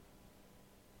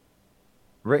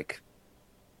 Rick,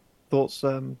 thoughts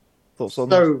on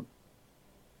So,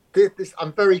 this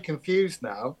I'm very confused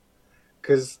now,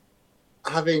 because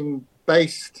having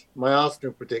based my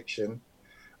Arsenal prediction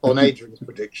on Adrian's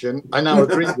prediction, I now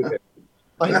agree with him.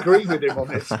 I agree with him on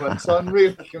this one, so I'm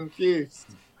really confused.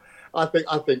 I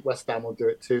think West Ham will do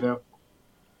it 2-0.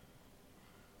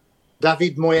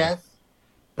 David Moyes.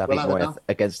 David Moyes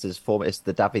against his former. It's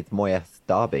the David Moyes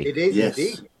derby. It is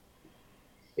indeed.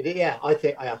 It is, yeah, I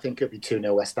think it'll be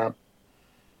 2-0 West Ham.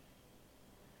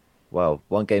 Well,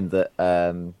 one game that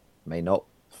may not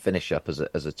finish up as a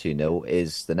 2-0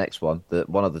 is the next one.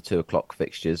 One of the 2 o'clock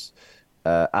fixtures.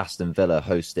 Aston Villa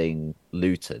hosting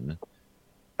Luton.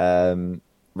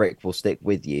 Rick, will stick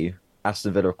with you.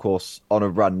 Aston Villa, of course, on a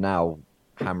run now,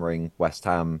 hammering West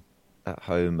Ham at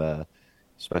home,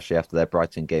 especially after their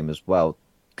Brighton game as well.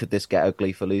 Could this get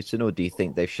ugly for Luton, or do you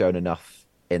think they've shown enough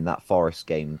in that Forest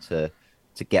game to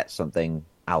get something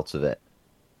out of it?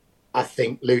 I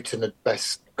think Luton had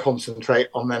best concentrate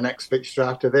on their next fixture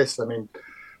after this. I mean,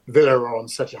 Villa are on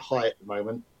such a high at the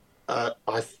moment. I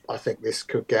think this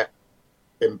could get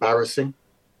embarrassing.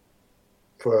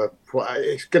 For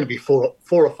it's going to be 4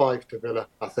 or 5 to Villa,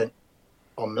 I think,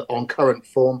 on current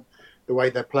form, the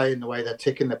way they're playing, the way they're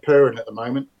ticking, they're purring at the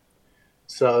moment.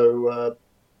 So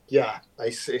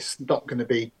it's not going to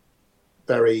be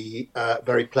very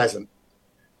pleasant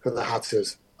for the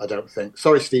Hatters, I don't think.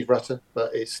 Sorry, Steve Rutter,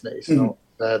 but it's not.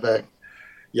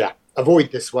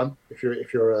 Avoid this one if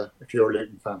you're a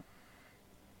Luton fan.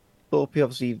 Thorpe,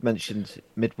 obviously you've mentioned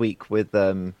midweek with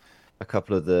a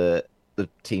couple of the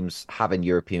teams having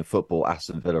European football.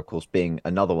 Aston Villa, of course, being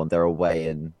another one. They're away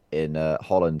in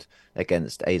Holland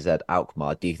against AZ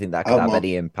Alkmaar. Do you think that could have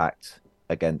any impact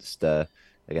against their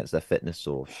fitness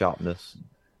or sharpness?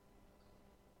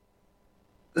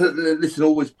 Listen,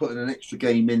 always putting an extra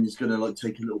game in is going to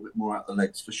take a little bit more out of the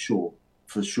legs for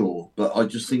sure. But I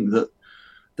just think that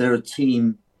they're a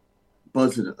team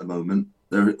buzzing at the moment.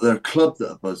 They're a club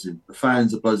that are buzzing. The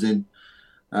fans are buzzing.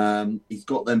 He's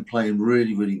got them playing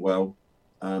really, really well.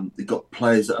 They've got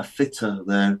players that are fitter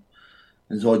there.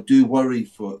 And so I do worry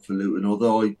for Luton,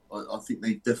 although I think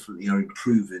they definitely are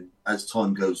improving as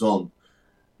time goes on.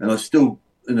 And I still,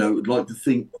 would like to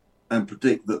think and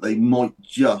predict that they might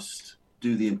just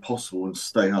do the impossible and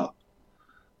stay up.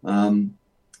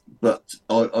 But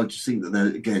I just think that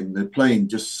they're playing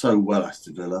just so well,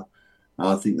 Aston Villa.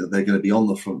 I think that they're going to be on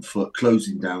the front foot,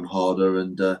 closing down harder,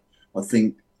 and I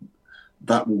think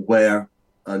that will wear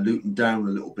Luton down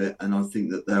a little bit. And I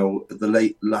think that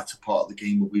the latter part of the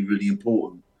game will be really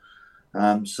important.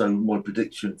 So my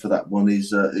prediction for that one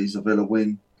is a Villa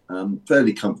win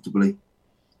fairly comfortably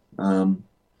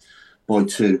by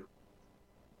 2.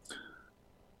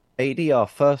 AD, our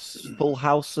first full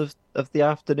house of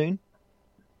the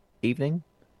evening.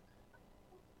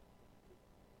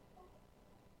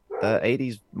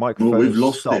 AD's microphone Well, we've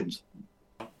lost stopped. him.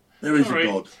 There is Sorry.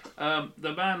 a God.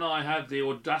 The man I had the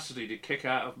audacity to kick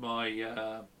out of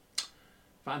my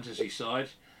fantasy side,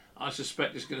 I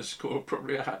suspect is going to score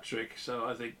probably a hat-trick. So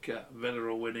I think Villa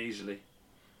will win easily.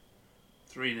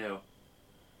 3-0.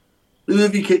 Who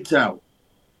have you kicked out?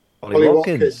 Ollie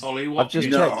Watkins. Ollie I've just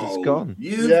Watkins. checked, it's gone.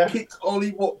 You've kicked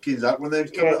Ollie Watkins out when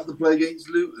they've come out to play against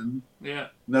Luton. Yeah.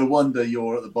 No wonder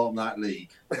you're at the bottom of that league.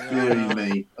 Deary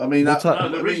me. I mean, What No,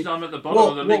 the reason I'm at the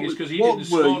bottom of the league is because he didn't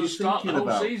start the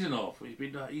whole season off. He's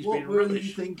been what were you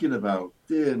rubbish. thinking about?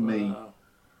 Dear me.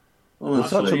 We'll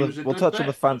touch Honestly, he was a on good the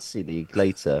bet. fantasy league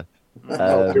later.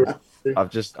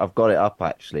 I've got it up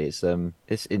actually.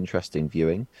 It's interesting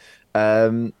viewing.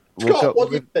 Scott,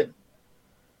 what do you think?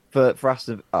 For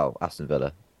Aston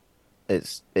Villa?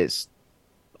 It's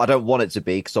I don't want it to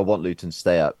be because I want Luton to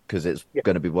stay up because it's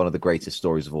going to be one of the greatest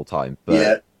stories of all time.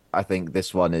 But I think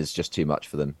this one is just too much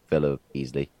for them. Villa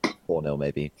easily 4-0,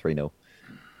 maybe 3-0.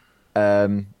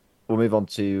 We'll move on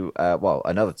to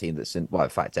another team that's in. Well, in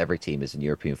fact, every team is in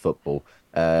European football.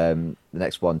 The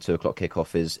next one, 2:00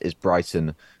 kickoff, is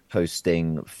Brighton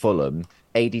hosting Fulham.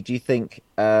 AD, do you think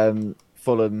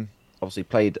Fulham obviously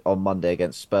played on Monday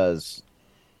against Spurs?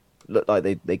 Looked like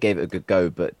they gave it a good go,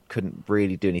 but couldn't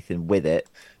really do anything with it.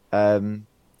 Do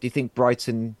you think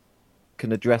Brighton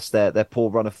can address their poor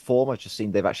run of form? I've just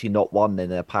seen they've actually not won in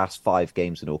their past 5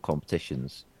 games in all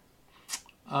competitions.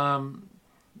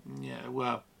 Yeah,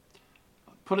 well,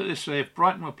 put it this way: if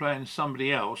Brighton were playing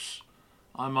somebody else,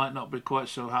 I might not be quite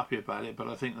so happy about it. But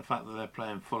I think the fact that they're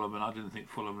playing Fulham, and I didn't think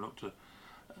Fulham looked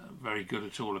very good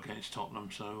at all against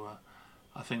Tottenham, so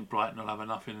I think Brighton will have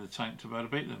enough in the tank to be able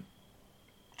to beat them.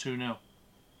 2-0.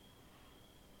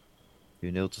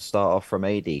 2-0 to start off from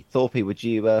AD. Thorpe, would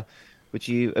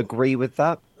you agree with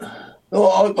that?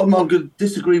 Oh, I'm going to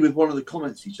disagree with one of the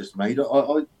comments he just made.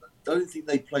 I don't think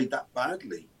they played that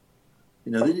badly.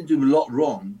 You know, they didn't do a lot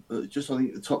wrong. I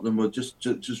think the Tottenham were just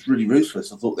really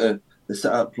ruthless. I thought their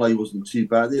set-out play wasn't too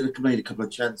bad. They had made a couple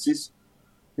of chances.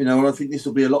 You know, and I think this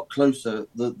will be a lot closer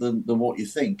than what you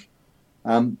think.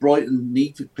 Brighton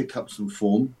need to pick up some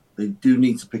form. They do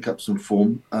need to pick up some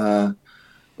form. But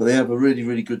they have a really,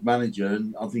 really good manager,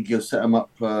 and I think he'll set them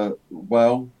up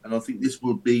well. And I think this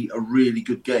will be a really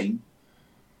good game.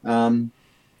 But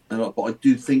I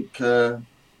do think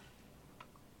Brighton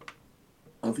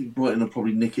will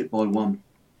probably nick it by 1.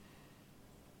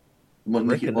 They might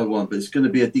nick it by 1, but it's going to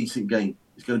be a decent game.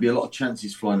 There's going to be a lot of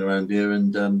chances flying around here,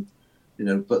 and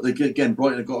But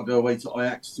Brighton have got to go away to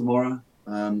Ajax tomorrow.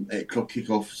 8:00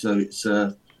 kickoff, so it's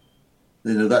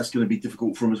that's going to be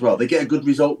difficult for them as well. They get a good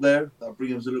result there. That'll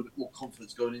bring them a little bit more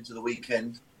confidence going into the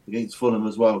weekend against Fulham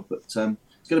as well. But it's going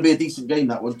to be a decent game,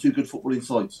 that one. 2 good footballing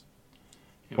sides.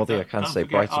 One thing I can say,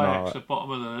 Brighton Brighton Ajax are at bottom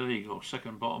of the league, or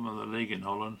second bottom of the league in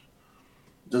Holland.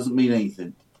 Doesn't mean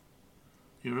anything.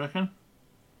 You reckon?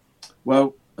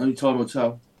 Well, only time will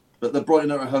tell. But the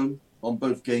Brighton are at home on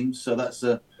both games, so that's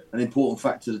an important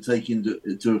factor to take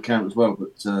into account as well.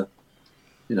 But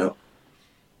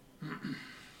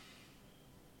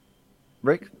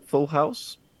Rick, full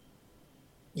house?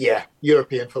 Yeah,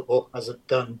 European football hasn't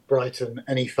done Brighton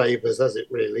any favours, has it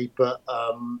really? But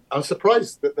I'm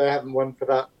surprised that they haven't won for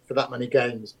that many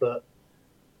games. But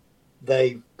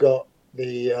they've got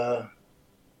they've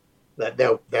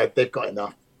got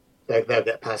enough. They'll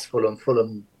get past Fulham.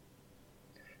 Fulham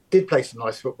did play some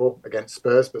nice football against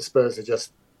Spurs, but Spurs are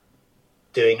just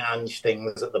doing Ange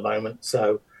things at the moment.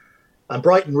 So, and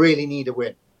Brighton really need a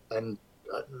win, and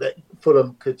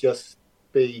Fulham could just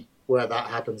be where that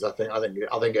happens. I think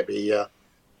it'd be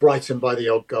Brighton by the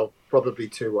odd goal, probably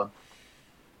 2-1.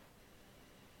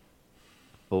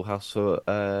 Full house for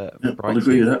I'll Brighton.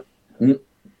 agree with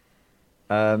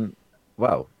that.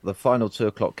 Well, the final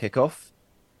 2:00 kickoff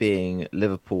being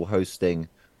Liverpool hosting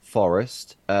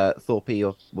Forest.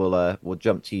 Thorpe, we'll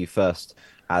jump to you first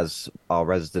as our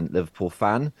resident Liverpool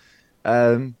fan.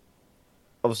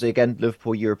 Obviously, again,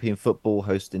 Liverpool European football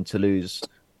hosting Toulouse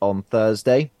on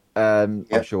Thursday. I'm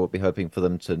sure we'll be hoping for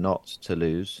them to not to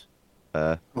lose.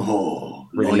 Oh,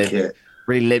 Really like limp, it.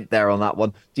 really limp there on that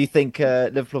one. Do you think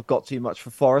Liverpool have got too much for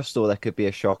Forest, or there could be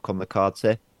a shock on the cards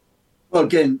here? Well,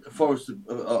 again, Forest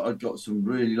have got some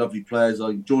really lovely players. I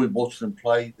enjoy watching them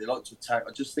play. They like to attack.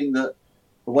 I just think that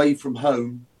away from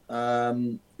home,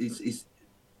 is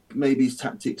maybe his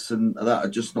tactics and that are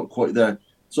just not quite there.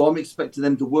 So I'm expecting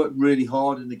them to work really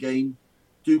hard in the game,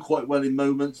 do quite well in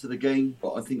moments of the game,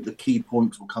 but I think the key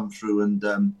points will come through, and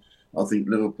I think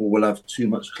Liverpool will have too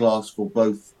much class for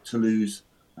both Toulouse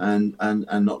and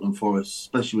Nottingham Forest,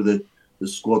 especially with the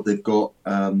squad they've got.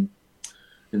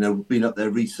 We've been up there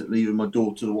recently with my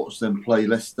daughter to watch them play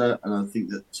Leicester, and I think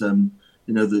that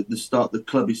the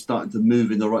club is starting to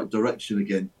move in the right direction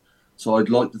again. So I'd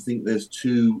like to think there's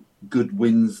two good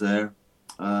wins there,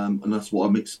 and that's what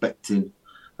I'm expecting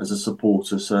as a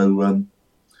supporter. So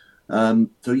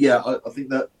yeah, I think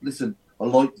that. Listen, I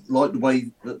like the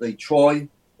way that they try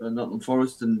Nottingham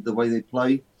Forest and the way they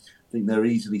play. I think they'll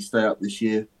easily stay up this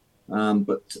year,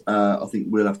 but I think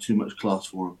we'll have too much class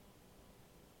for them.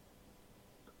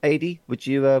 AD, would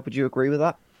you agree with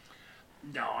that?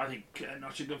 No, I think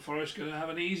Nottingham Forest going to have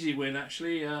an easy win.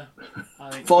 Actually, I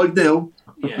think 5-0.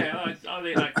 Yeah, I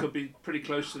think that could be pretty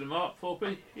close to the mark.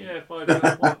 4p. Yeah,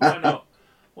 5-0. Why not?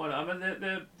 Why not? I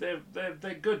mean,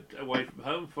 they're good away from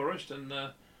home, Forest, and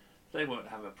they won't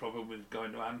have a problem with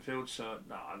going to Anfield. So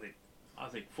no, I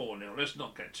think 4-0. Let's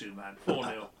not get too mad.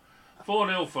 4-0.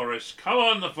 4-0 Forest. Come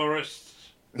on, the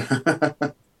Forests.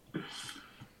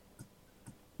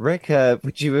 Rick,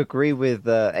 would you agree with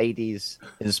AD's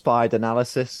inspired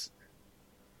analysis?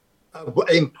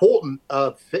 Important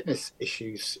fitness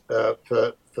issues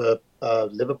for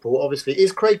Liverpool, obviously.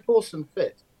 Is Craig Pawson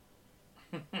fit?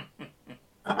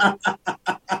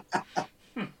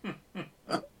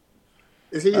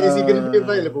 Is he going to be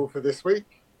available for this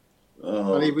week?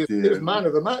 And he was man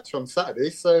of the match on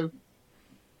Saturday, so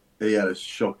he had a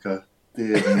shocker.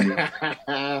 Dear me.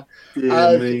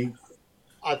 Dear me.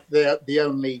 The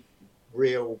only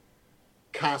real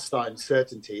cast iron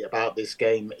certainty about this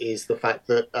game is the fact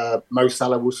that Mo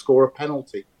Salah will score a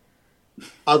penalty.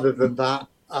 Other than that,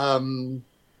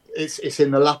 it's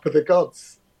in the lap of the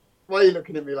gods. Why are you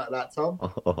looking at me like that, Tom?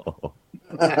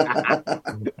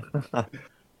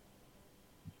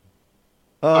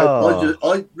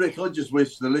 Rick, I just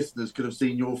wish the listeners could have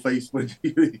seen your face when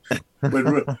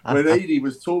Adi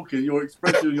was talking. Your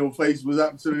expression on your face was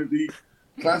absolutely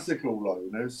classical,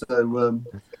 So,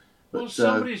 well,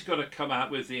 somebody's got to come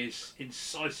out with these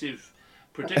incisive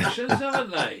predictions,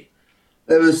 haven't they?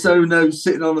 There was no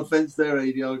sitting on the fence there,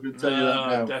 Adi. I can tell you that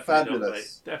now. Definitely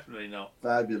Fabulous, not, definitely not.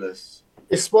 Fabulous.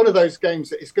 It's one of those games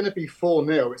that it's going to be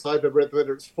 4-0. It's either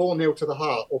whether it's 4-0 to the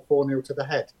heart or 4-0 to the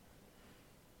head.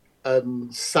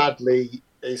 And sadly,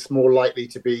 it's more likely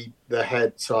to be the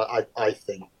head. So I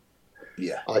think,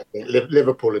 I think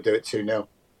Liverpool will do it 2-0.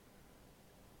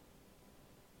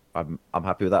 I'm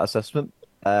happy with that assessment.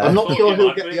 I'm not sure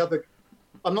who'll get the other.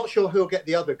 I'm not sure who'll get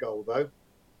the other goal though,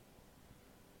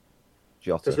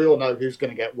 because we all know who's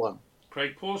going to get one.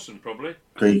 Craig Pawson, probably.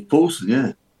 Craig Pawson,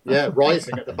 yeah. Yeah,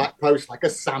 rising at the back post like a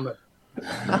salmon.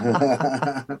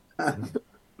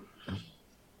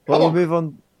 Well, we'll move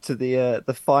on to the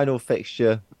final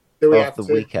fixture of the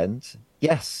weekend.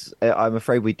 Yes, I'm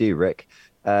afraid we do, Rick.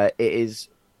 It is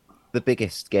the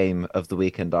biggest game of the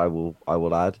weekend. I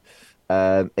will add.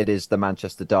 It is the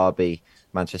Manchester derby.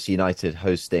 Manchester United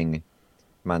hosting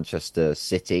Manchester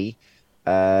City.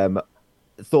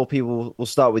 Thorpe, we'll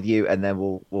start with you, and then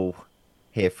we'll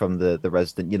hear from the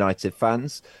resident United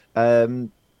fans.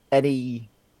 Any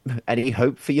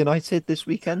hope for United this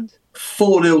weekend?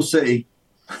 4-0 City.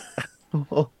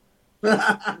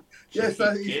 Yes,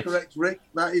 that is correct, Rick.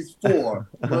 That is 4.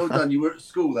 Well done. You were at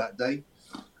school that day.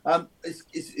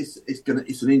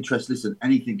 It's an interest. Listen,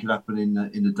 anything can happen in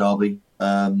the derby.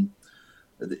 I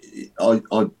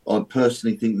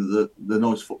personally think that the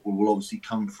nice football will obviously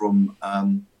come from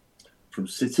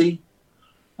City.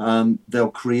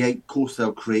 They'll create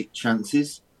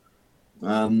chances,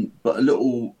 but a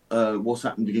little what's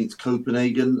happened against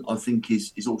Copenhagen, I think,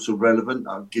 is also relevant.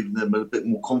 I've given them a bit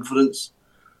more confidence,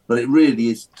 but it really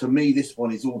is, to me, this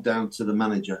one is all down to the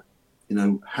manager.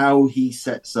 How he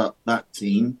sets up that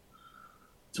team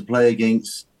to play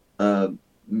against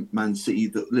Man City.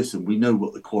 That, listen, we know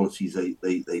what the qualities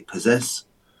they possess.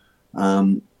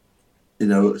 I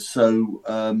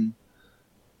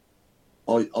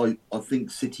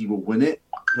think City will win it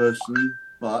personally,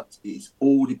 but it's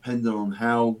all dependent on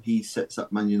how he sets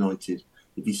up Man United.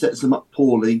 If he sets them up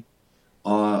poorly,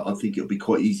 I think it'll be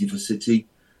quite easy for City.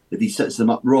 If he sets them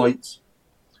up right,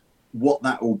 what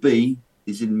that will be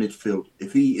is in midfield.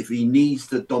 If he needs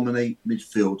to dominate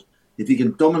midfield, if he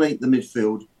can dominate the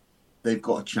midfield, they've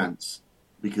got a chance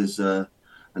because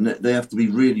and they have to be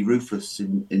really ruthless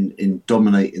in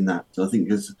dominating that. So I think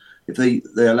if they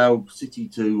allow City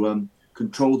to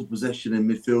control the possession in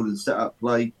midfield and set up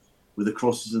play with the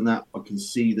crosses and that, I can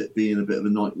see that being a bit of a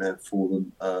nightmare for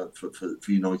them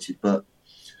for United. But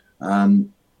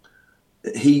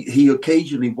he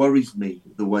occasionally worries me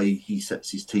the way he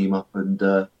sets his team up, and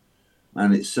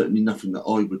it's certainly nothing that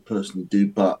I would personally do.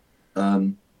 But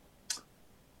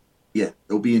yeah,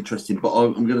 it'll be interesting. But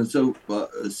I'm going to go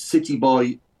City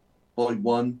by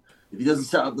 1. If he doesn't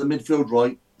set up the midfield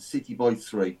right, City by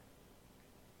 3.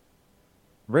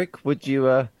 Rick, would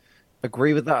you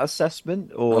agree with that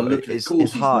assessment, or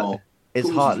is Hart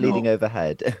leading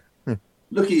overhead?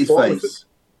 Look at his face.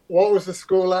 What was the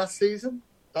score last season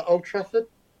at Old Trafford?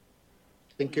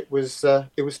 I think it was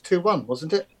 2-1,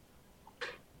 wasn't it?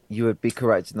 You would be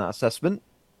correct in that assessment.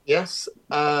 Yes.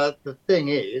 The thing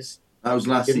is, that was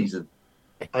last season.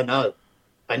 I know.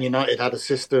 And United had a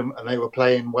system and they were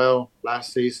playing well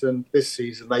last season. This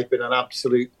season, they've been an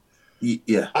absolute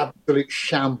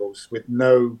shambles with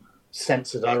no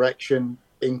sense of direction,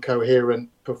 incoherent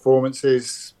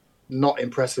performances, not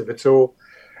impressive at all.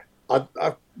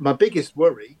 My biggest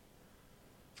worry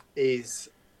is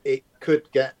it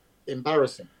could get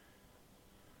embarrassing.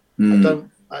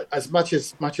 As much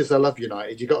as I love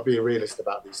United, you've got to be a realist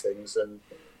about these things, and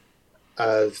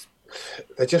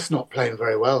they're just not playing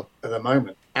very well at the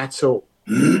moment at all.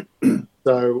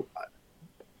 So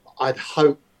I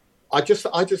just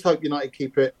hope United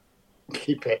keep it.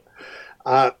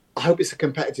 I hope it's a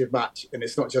competitive match and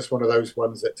it's not just one of those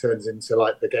ones that turns into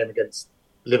like the game against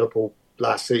Liverpool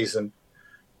last season,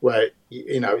 where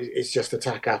it's just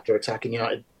attack after attack, and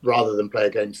United, rather than play a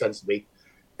game sensibly,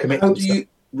 commit. How do you,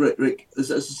 Rick,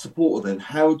 as a supporter, then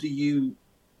how do you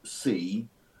see?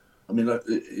 I mean,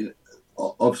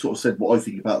 I've sort of said what I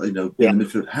think about in the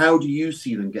midfield. How do you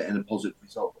see them getting a positive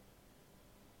result?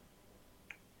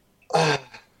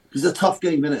 It's a tough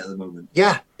game, isn't it, at the moment?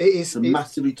 Yeah, it is. It's a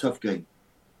massively tough game.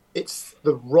 It's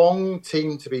the wrong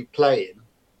team to be playing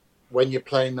when you're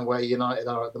playing the way United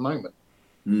are at the moment.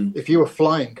 If you were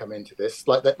flying coming into this,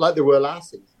 like they were last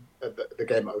season at the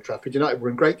game at Old Trafford, United were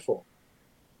in great form.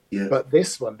 Yeah. But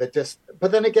this one, they're just.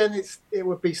 But then again, it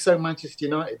would be so Manchester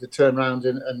United to turn around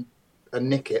and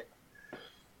nick it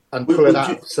and pull it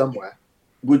out somewhere.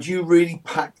 Would you really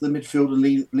pack the midfield and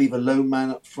leave a lone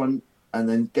man up front, and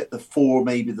then get the 4,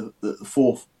 maybe the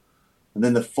 4th, and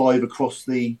then the 5 across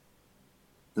the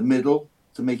middle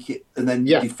to make it, and then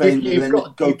defend and then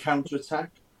go counter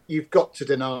attack? You've got to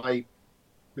deny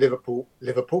Liverpool. I've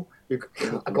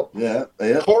got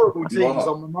horrible teams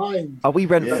on my mind. Are we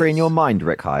rent-free in your mind,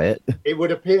 Rick Hyatt? It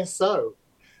would appear so.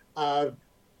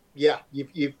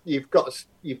 You've got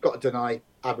to deny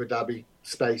Abu Dhabi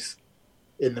space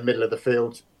in the middle of the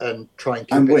field and try and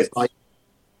keep it tight.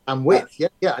 And width,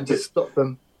 and just stop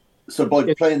them. So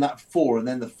by playing that 4 and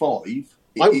then the 5,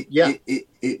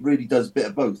 it really does a bit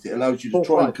of both. It allows you to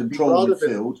try and control the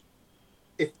field.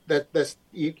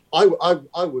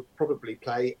 I would probably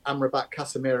play Amrabat,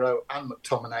 Casemiro, and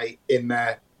McTominay in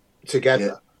there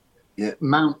together. Yeah.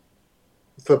 Mount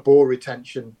for ball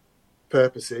retention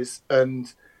purposes,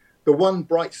 and the one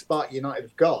bright spark United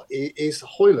have got is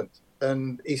Højlund,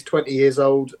 and he's 20 years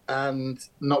old and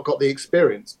not got the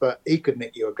experience, but he could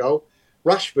nick you a goal.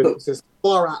 Rashford is as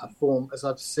far out of form as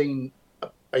I've seen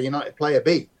a United player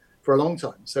be for a long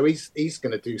time, so he's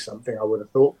going to do something, I would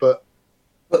have thought, But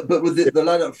with the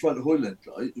lad up front, Højlund,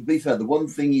 to be fair, the one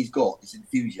thing he's got is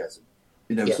enthusiasm.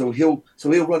 So he'll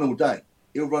run all day.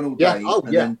 He'll run all day.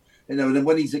 Then, and then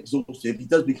when he's exhausted, he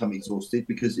does become exhausted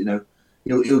because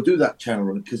he'll do that channel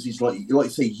run because he's like you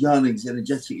say, young, he's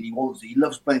energetic, and he wants it. He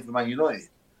loves playing for Man United.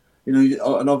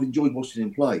 And I've enjoyed watching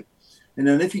him play. And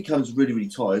then if he comes really, really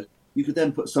tired, you could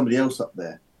then put somebody else up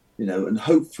there. And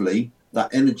hopefully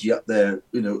that energy up there,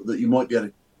 that you might be able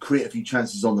to create a few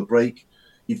chances on the break.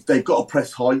 If they've got to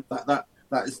press high, that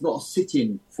is not a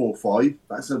sitting 4-5.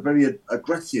 That's a very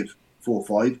aggressive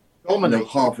 4-5.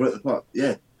 Halfway at the park,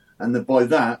 and then by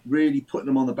that, really putting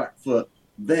them on the back foot.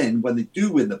 Then, when they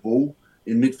do win the ball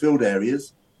in midfield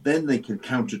areas, then they can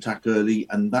counter-attack early,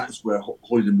 and that's where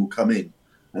Højlund will come in.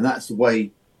 And that's the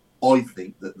way I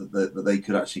think that they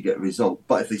could actually get a result.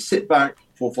 But if they sit back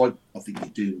 4-5, I think they're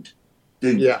doomed.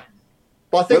 Yeah,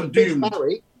 but I think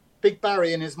Big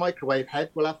Barry in his microwave head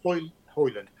will have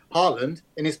Haaland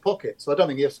in his pocket, so I don't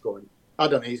think he'll score. I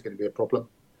don't think he's going to be a problem.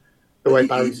 The way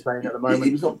Barry's playing at the moment,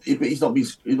 he's not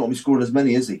been scoring as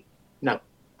many, is he? No.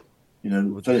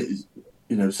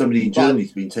 Somebody in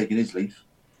Germany's been taking his leaf.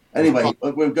 Anyway,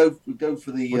 we'll go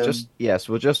for the.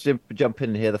 We'll just jump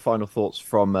in here. The final thoughts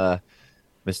from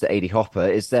Mr. Adi Hopper.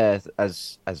 Is there,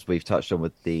 as we've touched on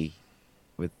with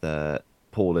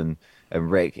Paul and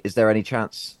Rick, is there any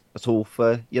chance at all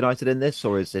for United in this,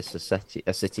 or is this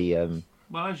a City?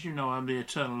 Well, as you know, I'm the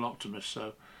eternal optimist.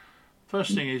 So,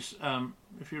 first thing is,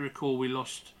 if you recall, we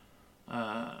lost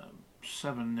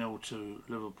 7-0 to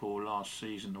Liverpool last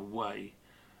season away.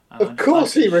 Of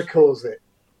course, he recalls it.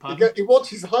 Pardon? He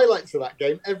watches highlights of that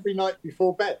game every night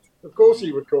before bed. Of course,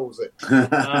 he recalls it.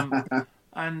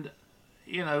 And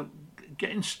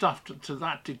getting stuffed to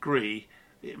that degree,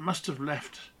 it must have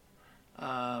left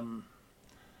an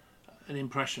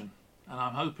impression. And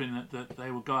I'm hoping that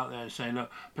they will go out there and say,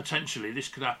 look, potentially this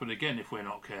could happen again if we're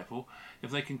not careful.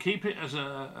 If they can keep it as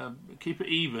keep it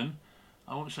even,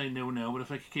 I won't say 0-0, but if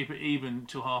they can keep it even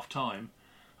till half time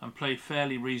and play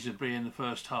fairly reasonably in the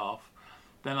first half,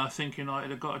 then I think United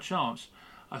have got a chance.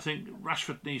 I think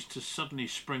Rashford needs to suddenly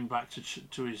spring back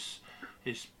to his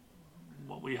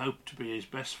what we hope to be his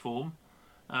best form,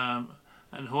 and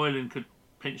Højlund could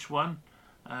pinch one.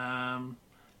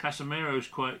 Casemiro's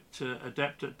quite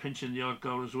adept at pinching the odd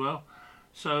goal as well.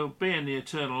 So, being the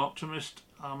eternal optimist,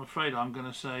 I'm afraid I'm going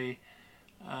to say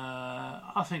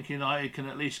I think United can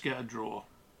at least get a draw.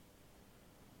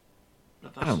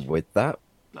 And with that,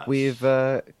 we've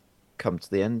come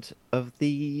to the end of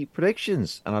the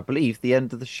predictions, and I believe the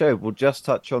end of the show. We'll just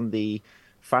touch on the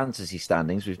fantasy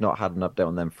standings. We've not had an update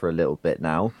on them for a little bit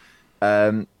now.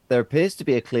 There appears to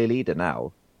be a clear leader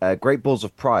now. Great Balls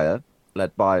of Pryor,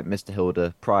 led by Mr.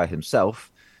 Hilda Pryor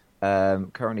himself,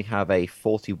 currently have a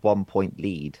 41-point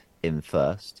lead in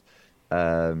first.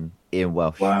 Ian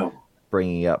Welsh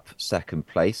bringing up second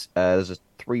place. There's a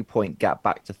 3-point gap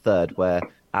back to third, where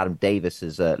Adam Davis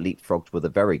has leapfrogged with a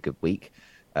very good week.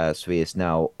 So he is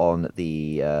now on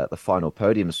the final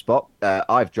podium spot.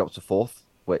 I've dropped to fourth,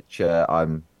 which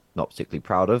I'm not particularly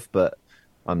proud of, but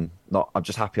I'm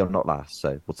just happy I'm not last,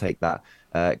 so we'll take that.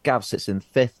 Gav sits in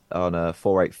fifth on a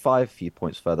 485, a few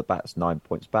points further back. It's 9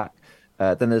 points back.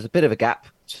 Then there's a bit of a gap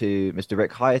to Mr.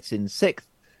 Rick Hyatt in sixth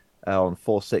on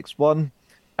 461.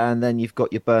 And then you've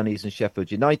got your Burnleys and Sheffield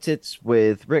Uniteds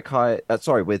with Rick Hyatt,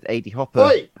 with Adi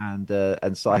Hopper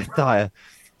and Sy Dyer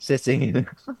sitting in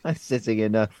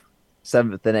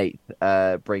seventh and eighth,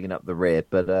 bringing up the rear.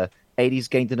 But Adie's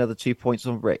gained another 2 points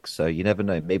on Rick, so you never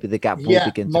know. Maybe the gap will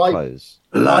begin to close.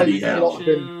 My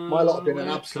lot have been an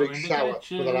absolute shower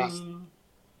for the last. My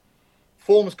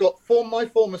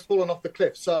form has fallen off the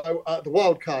cliff. So the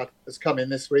wild card has come in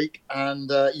this week,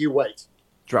 and you wait.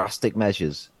 Drastic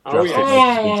measures. God,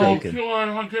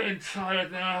 I'm getting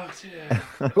tired now. Yeah.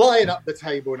 Flying up the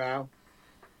table now.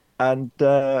 And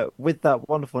with that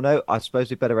wonderful note, I suppose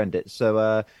we better end it.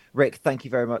 So, Rick, thank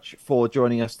you very much for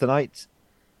joining us tonight.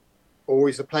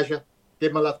 Always a pleasure.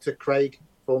 Give my love to Craig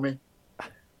for me.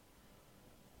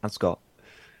 And Scott.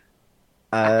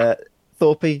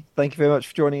 Thorpe, thank you very much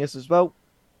for joining us as well.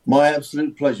 My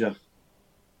absolute pleasure.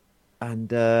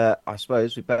 And I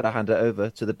suppose we better hand it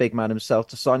over to the big man himself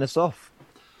to sign us off.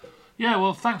 Yeah,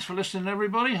 well, thanks for listening,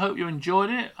 everybody. Hope you enjoyed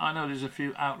it. I know there's a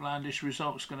few outlandish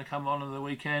results going to come on the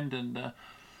weekend, and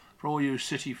for all you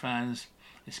City fans,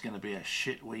 it's going to be a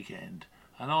shit weekend.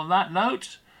 And on that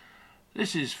note,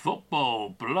 this is Football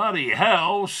Bloody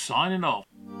Hell signing off.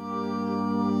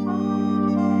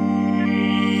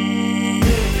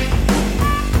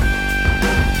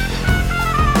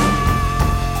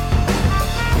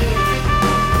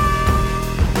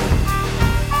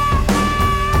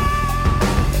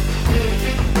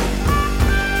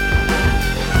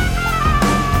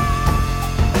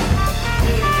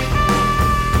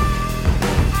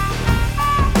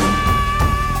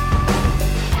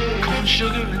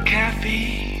 Sugar and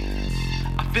caffeine,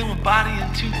 I feel my body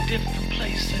in two different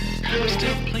places. I'm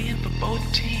still playing for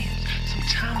both teams.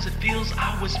 Sometimes it feels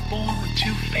I was born with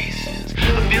two faces.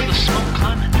 I feel the smoke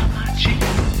climbing down my cheek.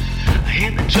 I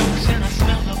hear the jokes